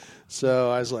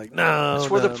 So I was like, no. That's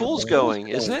where the pool's going,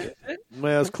 isn't it?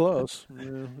 Well, it's close.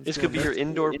 Yeah, this could be your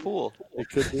indoor pool. It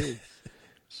could be.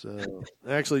 So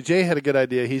actually, Jay had a good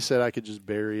idea. He said I could just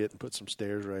bury it and put some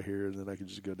stairs right here, and then I could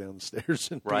just go down the stairs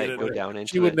and go down into it.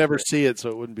 She would never see it, so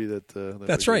it wouldn't be that.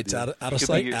 That's right. It's out of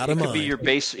sight, out of mind. It could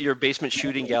be your basement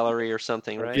shooting gallery or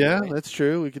something, right? Yeah, that's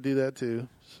true. We could do that too.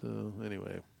 So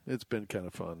anyway, it's been kind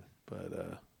of fun,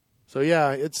 but so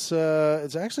yeah, it's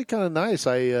actually kind of nice.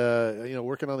 I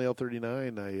working on the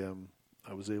L39,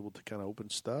 I was able to kind of open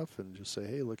stuff and just say,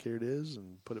 hey, look, here it is,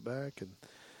 and put it back. And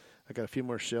I got a few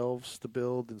more shelves to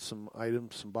build and some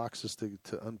items, some boxes to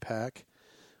unpack.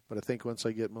 But I think once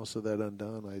I get most of that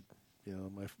undone,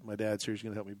 my dad's here. He's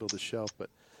going to help me build a shelf. But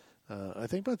I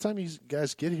think by the time you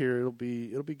guys get here, it'll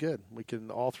be good. We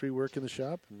can all three work in the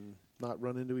shop and not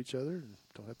run into each other and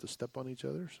don't have to step on each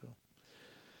other.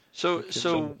 So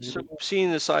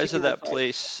seeing the size of that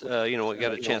place, we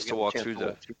got a chance to walk through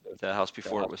the house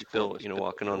before it was built.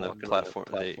 Walking on the platform,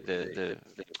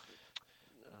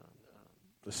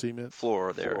 the cement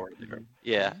floor there.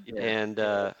 Yeah. And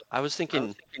I was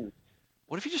thinking,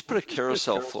 what if you just put a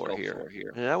carousel floor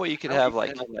here? And that way you could have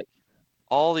like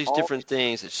all these different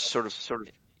things that sort of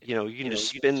you can just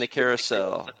spin the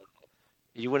carousel.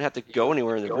 You wouldn't have to go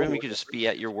anywhere in the room. You could just be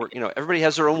at your work. Everybody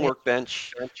has their own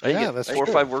workbench. Right? Yeah, You get that's 4 or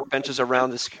true. 5 workbenches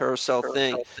around this carousel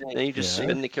thing. And then you just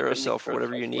spin the carousel for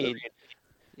whatever you need.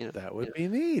 That would be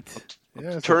neat.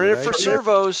 Yeah, that's a Turn good it for idea.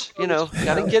 servos.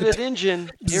 Gotta get an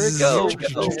engine. Here it goes.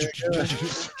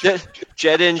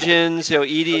 Jet engines,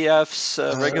 EDFs,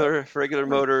 regular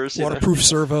motors. Waterproof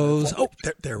servos. Oh,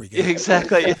 there we go.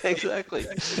 Exactly.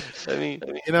 I mean,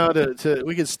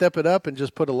 we could step it up and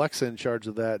just put Alexa in charge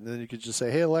of that, and then you could just say,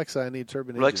 "Hey Alexa, I need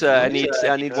turbine engines." Alexa,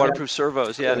 I need waterproof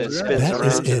servos. Yeah, and it spins That around.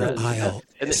 is in aisle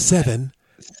 7,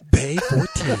 bay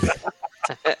 14.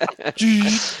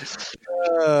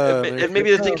 And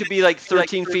maybe the thing could be like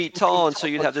 13 feet tall, and so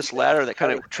you'd have this ladder that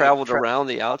kind of traveled around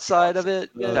the outside of it.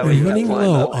 That way you could Running climb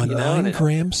low up, on and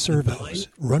 9-gram servos.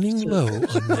 Running low on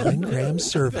 9-gram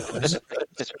servos.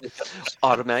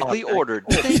 automatically ordered.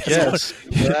 Yes,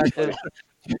 exactly.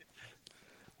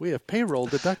 We have payroll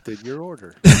deducted your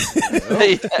order.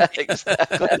 Yeah,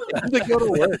 exactly. To go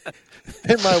to work,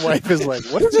 and my wife is like,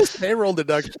 "What is this payroll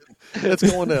deduction that's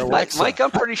going to Alexa?" Mike, I'm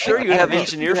pretty sure you have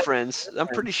engineer friends. I'm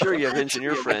pretty sure you have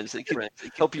engineer friends that can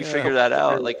help you figure that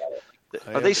out. Like,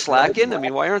 are they slacking? I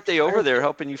mean, why aren't they over there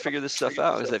helping you figure this stuff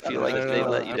out? Because I feel like they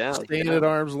let you down. I'm staying at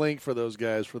arm's length for those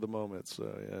guys for the moment.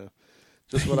 So yeah,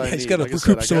 just what I need. He's got to Like I said,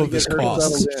 recoup I some gotta of his get her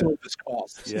costs. settled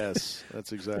in. Yes,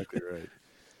 that's exactly right.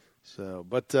 So,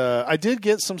 but I did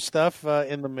get some stuff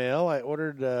in the mail. I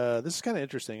ordered. This is kind of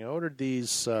interesting. I ordered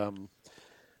these.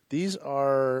 These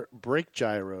are brake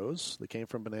gyros. They came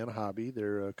from Banana Hobby.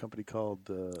 They're a company called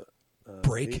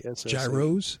Brake ASSA.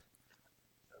 gyros.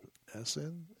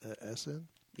 SN?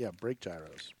 Yeah, brake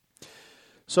gyros.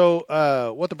 So,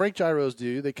 what the brake gyros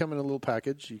do? They come in a little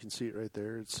package. You can see it right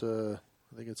there. It's I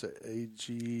think it's a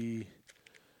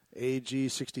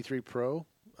AG63 Pro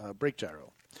brake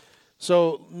gyro.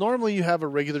 So normally you have a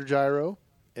regular gyro,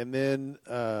 and then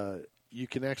you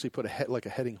can actually put a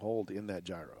heading hold in that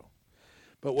gyro.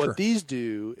 But what these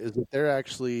do is that they're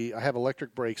actually, I have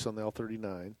electric brakes on the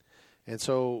L39, and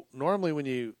so normally when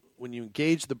you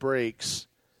engage the brakes,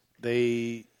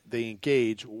 they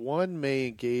engage. One may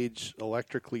engage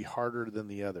electrically harder than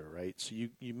the other, right? So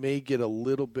you may get a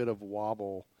little bit of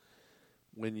wobble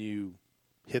when you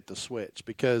hit the switch,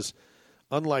 because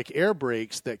unlike air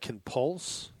brakes that can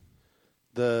pulse,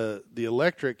 the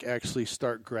electric actually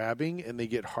start grabbing, and they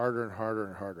get harder and harder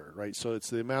and harder, right? So it's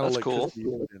the amount of electricity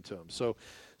you put into them. So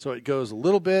it goes a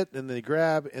little bit, and they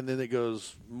grab, and then it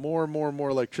goes more and more and more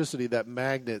electricity. That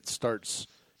magnet starts,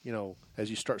 as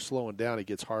you start slowing down, it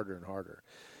gets harder and harder.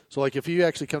 So like if you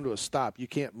actually come to a stop, you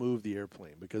can't move the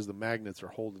airplane because the magnets are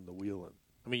holding the wheel in.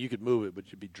 I mean, you could move it,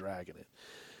 but you'd be dragging it.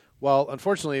 Well,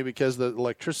 unfortunately, because the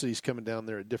electricity is coming down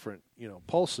there at different,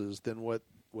 pulses, then what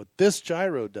this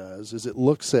gyro does is it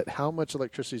looks at how much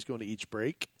electricity is going to each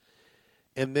brake,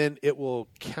 and then it will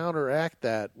counteract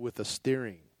that with a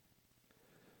steering.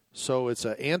 So it's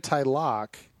an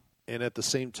anti-lock, and at the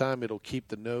same time, it'll keep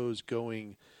the nose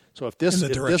going. So if this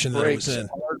brakes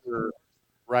harder,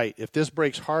 right? If this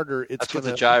brakes harder, that's what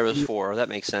the gyro's for. That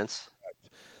makes sense.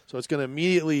 So it's going to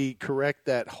immediately correct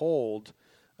that hold.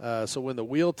 So when the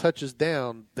wheel touches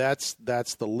down, that's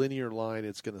the linear line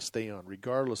it's going to stay on,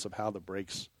 regardless of how the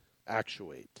brakes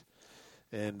actuate.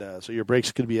 And so your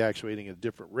brakes could be actuating at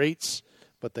different rates,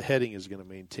 but the heading is going to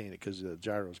maintain it because the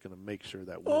gyro is going to make sure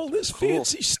that. All this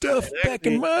fancy stuff back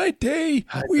in my day,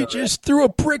 we just threw a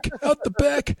brick out the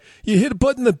back. You hit a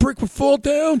button, the brick would fall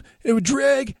down, it would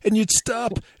drag, and you'd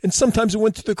stop. And sometimes it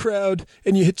went through the crowd,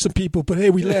 and you hit some people. But hey,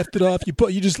 we laughed it off.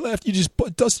 You just laughed. You just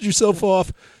dusted yourself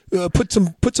off, put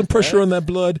some pressure on that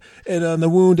blood and on the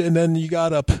wound, and then you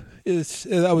got up.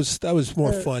 That was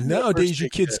more fun. Nowadays, your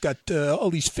kids got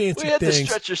all these fancy things. We had the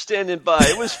stretcher standing by.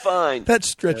 It was fine. That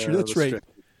stretcher, that's right.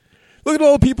 Look at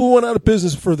all the people who went out of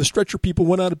business for the stretcher people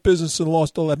went out of business and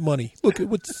lost all that money. Look at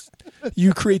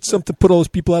you create something, put all those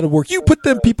people out of work. You put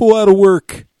them people out of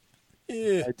work.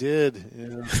 Yeah. I did.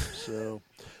 Yeah. So,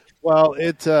 well,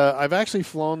 I've actually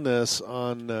flown this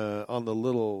on the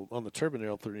Turbine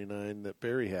L39 that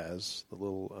Barry has, the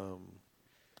little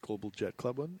Global Jet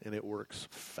Club one, and it works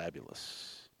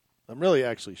fabulous. I'm really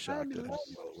actually shocked at how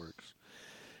well it works,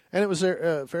 and it was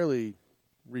a fairly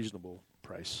reasonable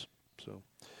price. So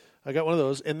I got one of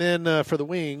those. And then for the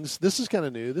wings, this is kind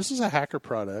of new. This is a Hacker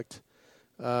product.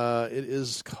 It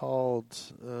is called,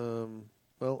 I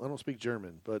don't speak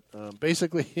German, but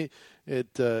basically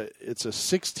it's a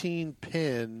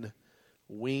 16-pin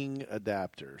wing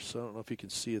adapter. So I don't know if you can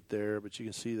see it there, but you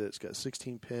can see that it's got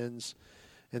 16 pins.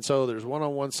 And so there's one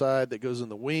on one side that goes in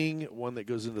the wing, one that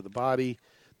goes into the body.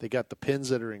 They got the pins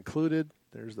that are included.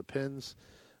 There's the pins.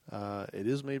 It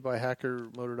is made by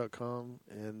hackermotor.com,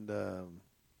 and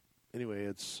anyway,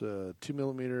 it's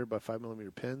 2mm by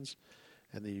 5mm pins,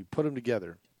 and then you put them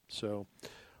together. So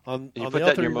on You on put the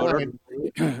that in your motor?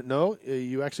 L39, no,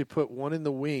 you actually put one in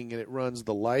the wing, and it runs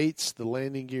the lights, the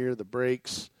landing gear, the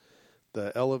brakes,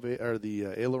 the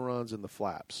ailerons, and the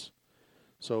flaps.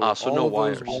 So so all no of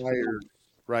wires. those wires,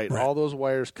 right? All those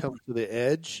wires come to the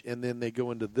edge, and then they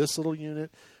go into this little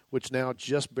unit, which now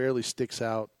just barely sticks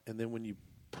out. And then when you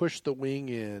push the wing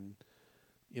in,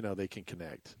 they can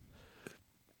connect.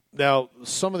 Now,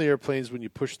 some of the airplanes, when you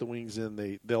push the wings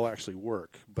in, they'll actually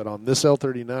work. But on this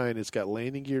L39, it's got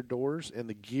landing gear doors, and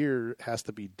the gear has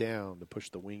to be down to push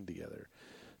the wing together.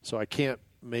 So I can't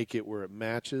make it where it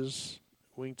matches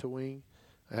wing to wing.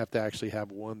 I have to actually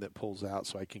have one that pulls out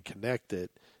so I can connect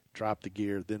it, drop the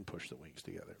gear, then push the wings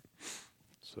together.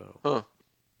 So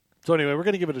anyway, we're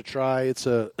going to give it a try. It's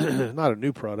not a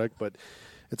new product, but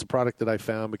it's a product that I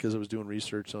found because I was doing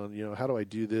research on, how do I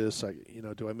do this?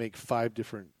 Do I make 5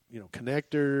 different,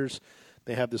 connectors?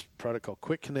 They have this product called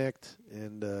Quick Connect,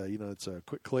 and it's a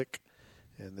quick click,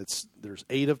 and there's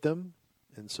 8 of them,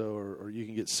 and so or you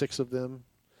can get 6 of them.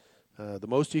 The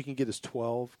most you can get is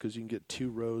 12 because you can get 2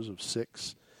 rows of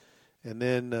 6. And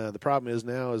then the problem is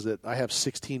that I have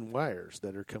 16 wires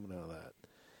that are coming out of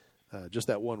that, just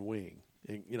that one wing,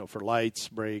 and, for lights,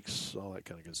 brakes, all that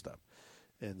kind of good stuff.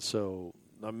 And so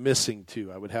I'm missing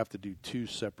 2. I would have to do 2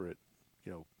 separate,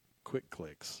 quick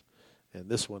clicks. And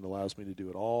this one allows me to do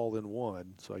it all in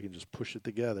one, so I can just push it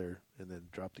together and then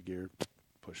drop the gear,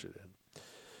 push it in.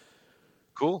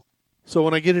 Cool. So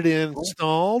when I get it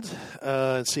installed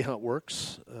and see how it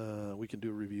works, we can do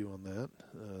a review on that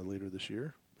later this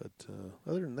year. But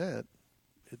other than that,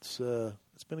 it's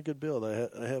been a good build.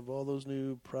 I have all those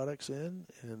new products in,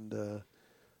 and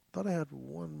thought I had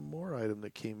one more item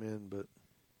that came in, but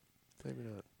maybe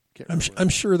not. I'm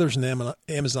sure there's an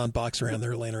Amazon box around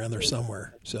there, laying around there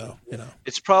somewhere. So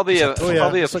it's probably a It's like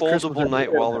foldable Christmas night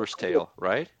every year. walrus tail,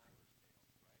 right?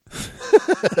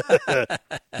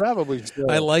 Probably so.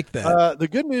 I like that. The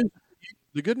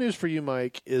good news for you,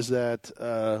 Mike, is that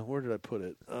where did I put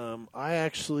it? I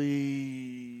actually,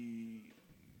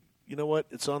 you know what?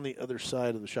 It's on the other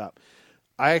side of the shop.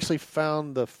 I actually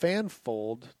found the fan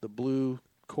fold, the blue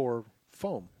core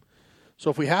foam. So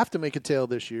if we have to make a tail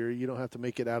this year, you don't have to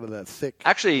make it out of that thick.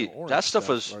 Actually, orange that stuff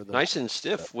was or the- nice and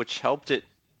stiff, which helped it.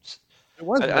 It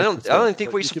was I nice don't and stiff, think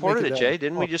but we you can supported make it, out Jay. of-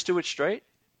 Didn't we just do it straight?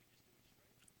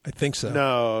 I think so.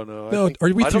 No. No,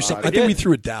 or we I threw don't some. think I we think we did.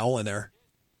 threw a dowel in there.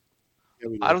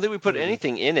 I don't think we put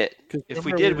anything in it. If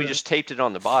we did, we just taped it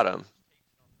on the bottom.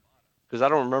 Because I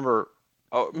don't remember.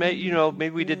 Oh,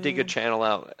 maybe we did dig a channel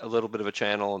out, a little bit of a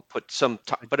channel, and put some.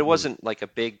 But it wasn't like a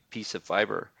big piece of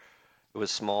fiber. It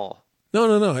was small.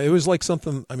 No. It was like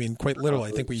something. I mean, quite literally.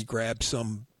 I think we grabbed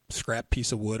some scrap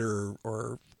piece of wood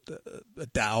or a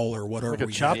dowel or whatever. Like a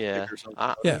we chop- did. Yeah. or something.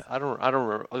 I don't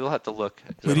remember. We'll have to look.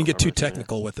 We didn't get too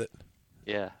technical with it.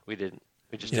 Yeah, we didn't.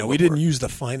 We just We didn't use the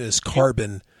finest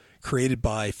carbon created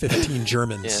by 15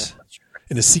 Germans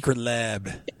in a secret lab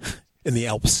in the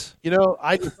Alps.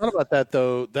 I just thought about that,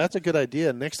 though. That's a good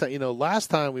idea. Next time, last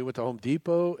time we went to Home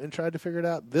Depot and tried to figure it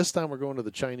out. This time we're going to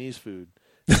the Chinese food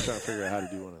and trying to figure out how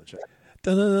to do one of the Chinese.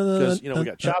 Because, we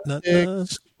got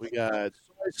chopsticks, we got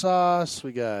soy sauce,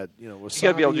 we got, wasabi. You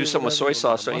got to be able to do something with soy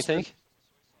sauce, don't you think?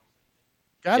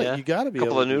 You got to be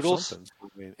Couple able of to noodles? do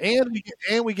something.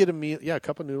 And we get a meal. Yeah, a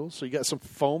cup of noodles. So you got some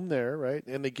foam there, right?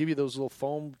 And they give you those little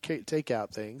foam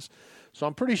takeout things. So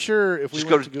I'm pretty sure if we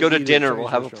Just went go to eat at dinner. Chinese We'll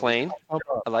have a restaurant, plane. pump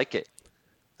up. I like it.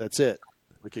 That's it.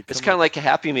 It's kind of like a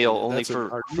Happy Meal, only That's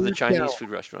for our the new Chinese channel. food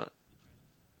restaurant.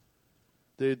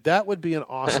 Dude, that would be an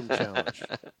awesome challenge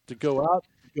to go out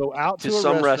to To a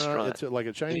some restaurant, restaurant. to like a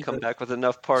You Chinese come back with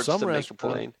enough parts Some to make a restaurant.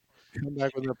 plane. come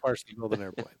back with enough parts to build an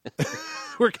airplane.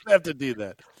 We're gonna have to do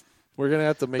that. We're gonna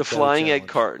have to make The that a flying egg challenge.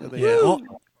 carton. I think- Yeah.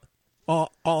 All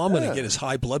I'm going to Yeah. get is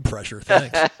high blood pressure.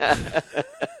 Thanks. Oh,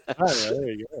 yeah, there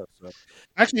you go. So,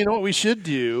 actually, you know what we should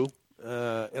do,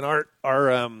 and our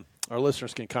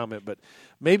listeners can comment, but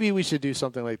maybe we should do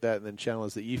something like that and then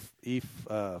challenge the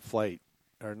flight,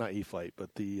 or not E-flight,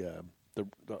 but the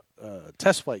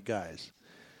test flight guys.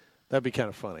 That'd be kind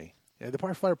of funny. And the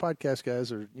Park Flyer podcast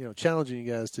guys are challenging you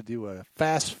guys to do a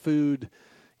fast food,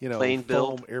 Plane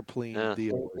build? foam airplane Yeah.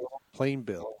 deal, plane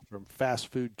build from fast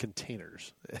food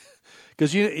containers.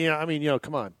 Because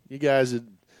come on, you guys.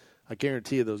 I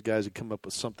guarantee you those guys would come up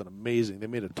with something amazing. They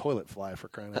made a toilet fly, for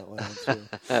crying out loud, too.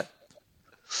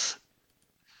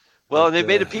 Well, and they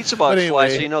made a pizza box but fly,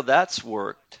 anyway. so that's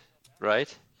worked,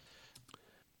 right?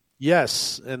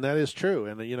 Yes, and that is true.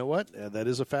 And you know what? That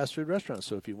is a fast food restaurant.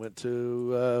 So if you went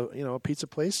to a pizza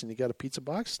place and you got a pizza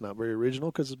box, not very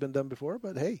original because it's been done before,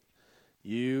 but hey,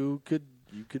 you could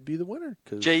be the winner.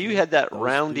 Jay, you had that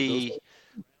roundy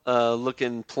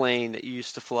looking plane that you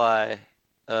used to fly.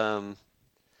 Oh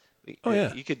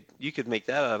yeah, you could make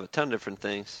that out of a ton of different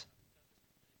things.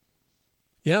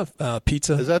 Yeah,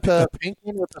 pizza. Is that the pink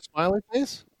one with the smiley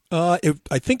face? I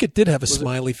think it did have a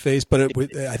smiley face, but I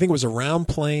think it was a round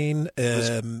plane.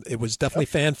 It was definitely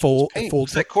fan fold.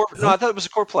 Was that no, I thought it was a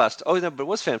Corplast. Oh no, but it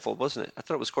was fan fold, wasn't it? I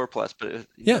thought it was Corplast, but it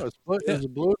was a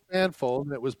blue fan fold,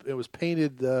 and it was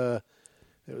painted. It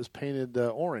was painted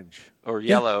orange or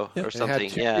yellow or something.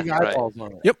 It had two big eyeballs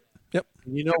on it. Yep.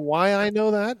 And you know why I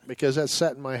know that? Because that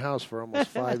sat in my house for almost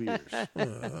 5 years.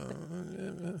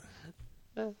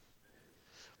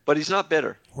 But he's not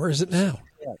bitter. Where is it now?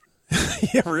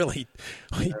 Yeah, really.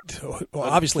 Well,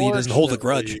 obviously, he doesn't hold a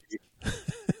grudge.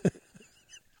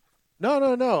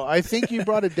 No. I think you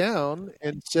brought it down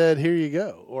and said, "Here you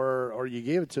go," or you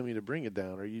gave it to me to bring it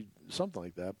down, or something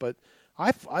like that. But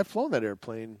I've flown that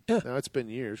airplane. Yeah. Now it's been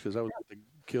years because I was at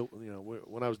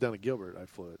when I was down at Gilbert, I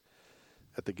flew it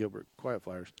at the Gilbert Quiet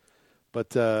Flyers.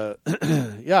 But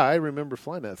yeah, I remember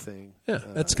flying that thing. Yeah,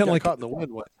 that's kind of like caught in the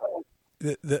wind.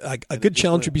 A good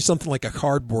challenge would be something like a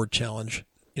cardboard challenge.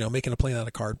 Making a plane out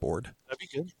of cardboard. That'd be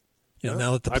good.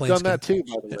 Now that the I've plane's done that too,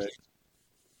 by the way.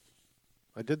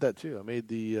 I did that too. I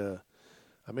made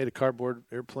a cardboard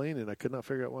airplane, and I could not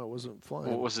figure out why it wasn't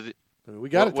flying. What was it? I mean, we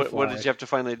got it to fly. What did you have to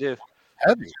finally do?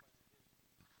 Heavy.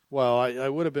 Well, I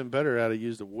would have been better had I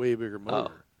used a way bigger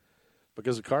motor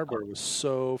because the cardboard was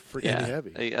so freaking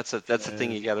heavy. Hey, that's the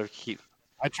thing you got to keep.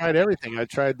 I tried everything. I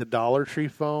tried the Dollar Tree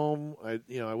foam. I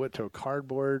went to a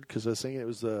cardboard because I was thinking it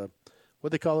was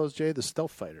what they call those, Jay? The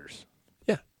stealth fighters.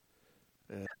 Yeah.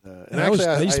 And that was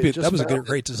a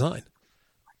great design.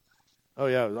 Oh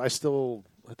yeah, I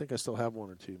think I still have one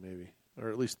or two, maybe, or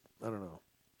at least I don't know.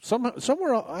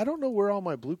 Somewhere I don't know where all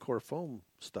my Blue Core foam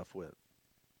stuff went.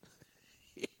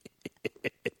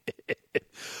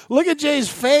 Look at Jay's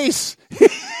face.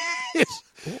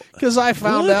 Because I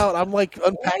found out, I'm like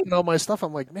unpacking all my stuff.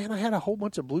 I'm like, man, I had a whole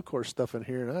bunch of Blue Core stuff in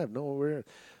here, and I have nowhere.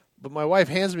 But my wife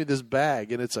hands me this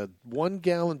bag, and it's a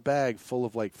 1-gallon bag full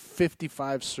of like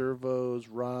 55 servos,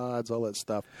 rods, all that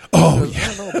stuff. Oh,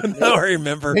 yeah. Now I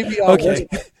remember. Maybe I'll do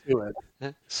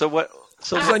it. So what?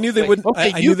 So I knew they wouldn't.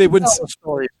 Okay, I knew they wouldn't.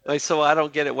 So I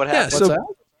don't get it. What happened? What's that?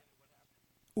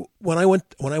 When I went,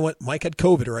 Mike had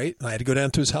COVID, right? And I had to go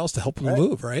down to his house to help him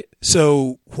move, right?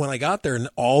 So when I got there and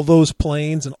all those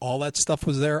planes and all that stuff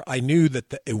was there, I knew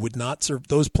that it would not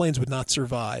those planes would not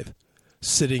survive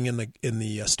sitting in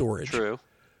the storage. True.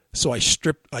 So I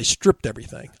stripped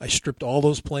everything. I stripped all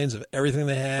those planes of everything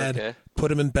they had, put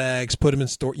them in bags, put them in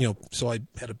store. So I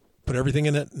had to put everything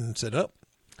in it and said, "Oh,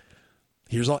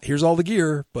 here's all the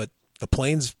gear, but the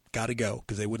planes got to go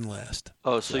because they wouldn't last."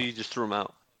 Oh, so you just threw them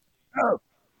out? Oh.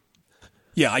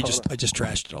 Yeah, I just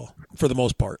trashed it all for the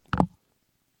most part.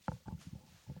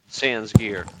 Sans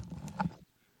gear.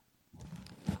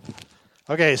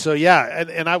 Okay, so yeah,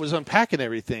 and I was unpacking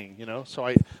everything, So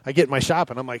I get in my shop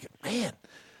and I'm like, man,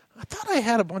 I thought I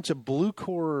had a bunch of Blue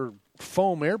Core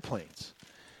foam airplanes.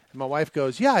 And my wife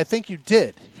goes, yeah, I think you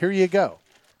did. Here you go.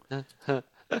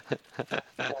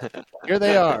 Here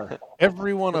they are,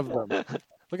 every one of them.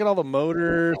 Look at all the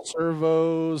motors,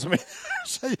 servos. I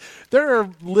mean, there are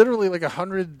literally like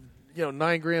 100,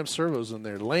 9-gram servos in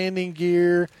there. Landing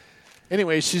gear.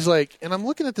 Anyway, she's like, and I'm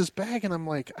looking at this bag, and I'm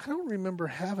like, I don't remember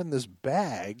having this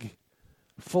bag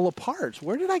full of parts.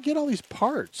 Where did I get all these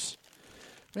parts?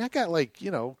 I mean, I got like,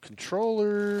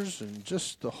 controllers and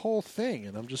just the whole thing.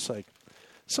 And I'm just like,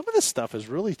 some of this stuff is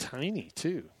really tiny,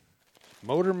 too.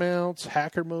 Motor mounts,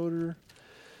 hacker motor.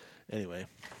 Anyway.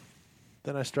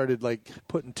 Then I started like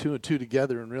putting 2 and 2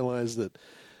 together and realized that,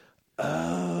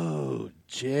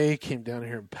 Jay came down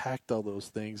here and packed all those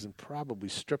things and probably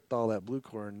stripped all that Blue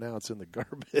Core, and now it's in the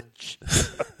garbage.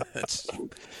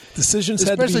 Decisions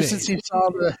had to be made. Especially since he saw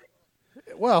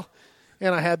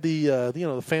and I had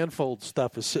the fan fold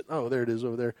stuff is sitting. Oh, there it is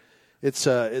over there. It's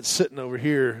sitting over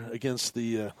here against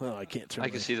the. I can't turn. I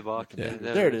can see the box. Yeah.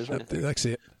 There it is. Right there. I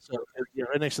see it. So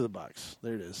right next to the box.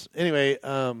 There it is. Anyway,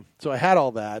 so I had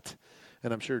all that.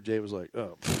 And I'm sure Jay was like,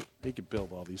 "Oh, he could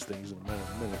build all these things in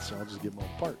a minute, so I'll just give him all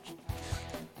the parts."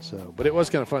 So, but it was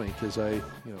kind of funny because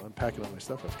unpacking all my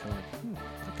stuff, I was kind of like,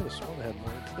 I could have sworn I had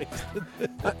more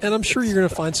things. And I'm sure you're going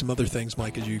to find some other things,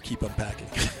 Mike, as you keep unpacking.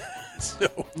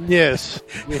 So yes,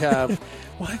 we have.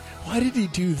 Why did he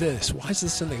do this? Why is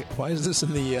this in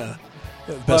the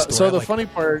best? So the funny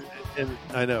part And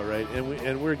I know, right?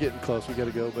 And we're getting close. We got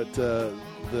to go. But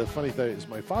the funny thing is,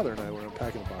 my father and I were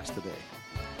unpacking a box today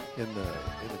in the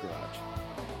garage,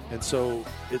 and so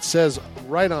it says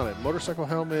right on it, motorcycle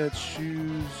helmets,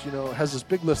 shoes. You know, it has this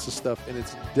big list of stuff, and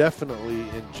it's definitely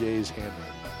in Jay's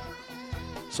handwriting.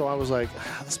 So I was like,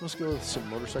 this must go with some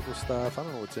motorcycle stuff. I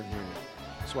don't know what's in here.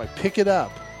 So I pick it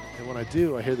up, and when I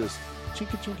do, I hear this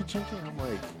chinka, chinka, chinka. And I'm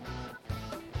like,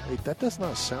 wait, that does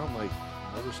not sound like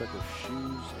motorcycle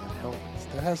shoes and helmets.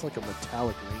 That has like a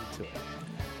metallic ring to it.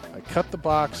 I cut the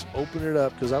box, open it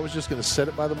up, because I was just going to set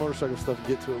it by the motorcycle stuff and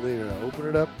get to it later. I open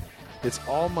it up. It's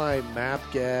all my MAP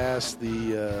gas,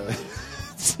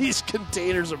 these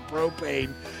containers of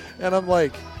propane. And I'm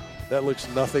like, that looks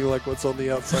nothing like what's on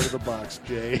the outside of the box,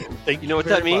 Jay. You know what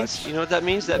that means? You know what that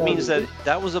means? That means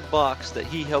that was a box that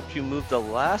he helped you move the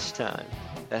last time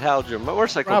that had your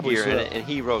motorcycle gear in it, and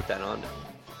he wrote that on it.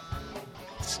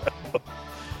 So,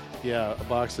 yeah, a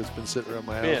box that's been sitting around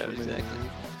my house for many years.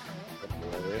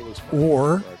 It was fun.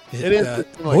 Or It is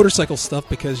motorcycle stuff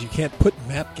because you can't put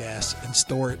MAP gas and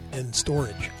store it in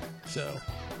storage. So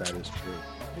that is true.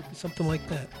 maybe something like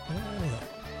that. I don't know.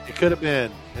 It could have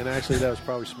been, and actually that was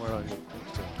probably smart on you.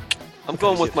 So, I'm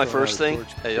going with my thrown out first of thing.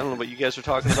 storage. I don't know what you guys are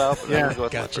talking about, but Yeah, I'm going to go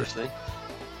with gotcha. my first thing.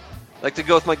 I like to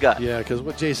go with my gut. Yeah, because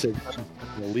what Jay said is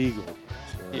illegal. So,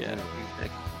 Yeah. anyway.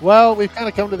 Well, we've kind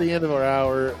of come to the end of our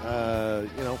hour.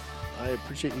 I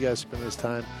appreciate you guys spending this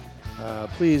time.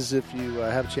 Please, if you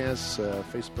have a chance,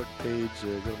 Facebook page,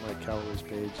 go to Mike Calloway's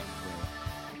page,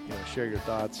 and share your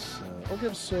thoughts, or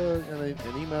give us an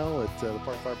email at the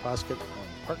Park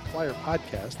Flyer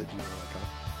Podcast at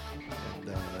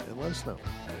gmail.com, and let us know.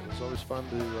 It was always fun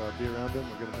to be around him.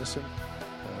 We're going to miss him,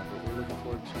 but we're looking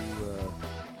forward to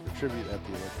the tribute at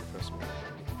the Electric Festival.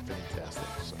 Fantastic.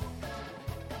 So,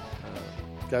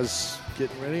 guys,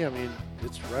 getting ready. I mean,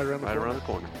 it's right around the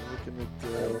corner. We're looking at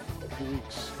a few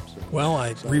weeks. So, Well,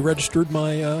 I re-registered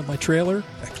my my trailer.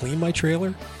 I cleaned my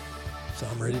trailer, so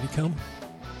I'm ready to come.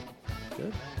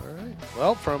 Good. All right.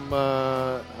 Well,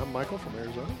 I'm Michael from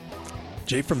Arizona.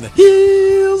 Jay from the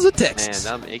hills of Texas.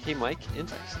 And I'm AK Mike in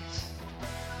Texas.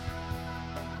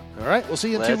 All right. We'll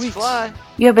see you in 2 Let's weeks. fly.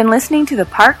 You have been listening to the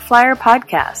Park Flyer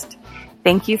Podcast.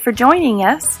 Thank you for joining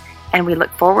us, and we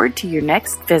look forward to your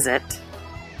next visit.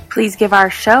 Please give our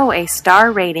show a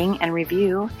star rating and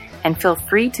review, and feel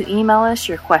free to email us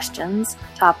your questions,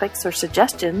 topics, or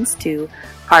suggestions to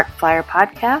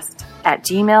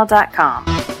parkflyerpodcast@gmail.com.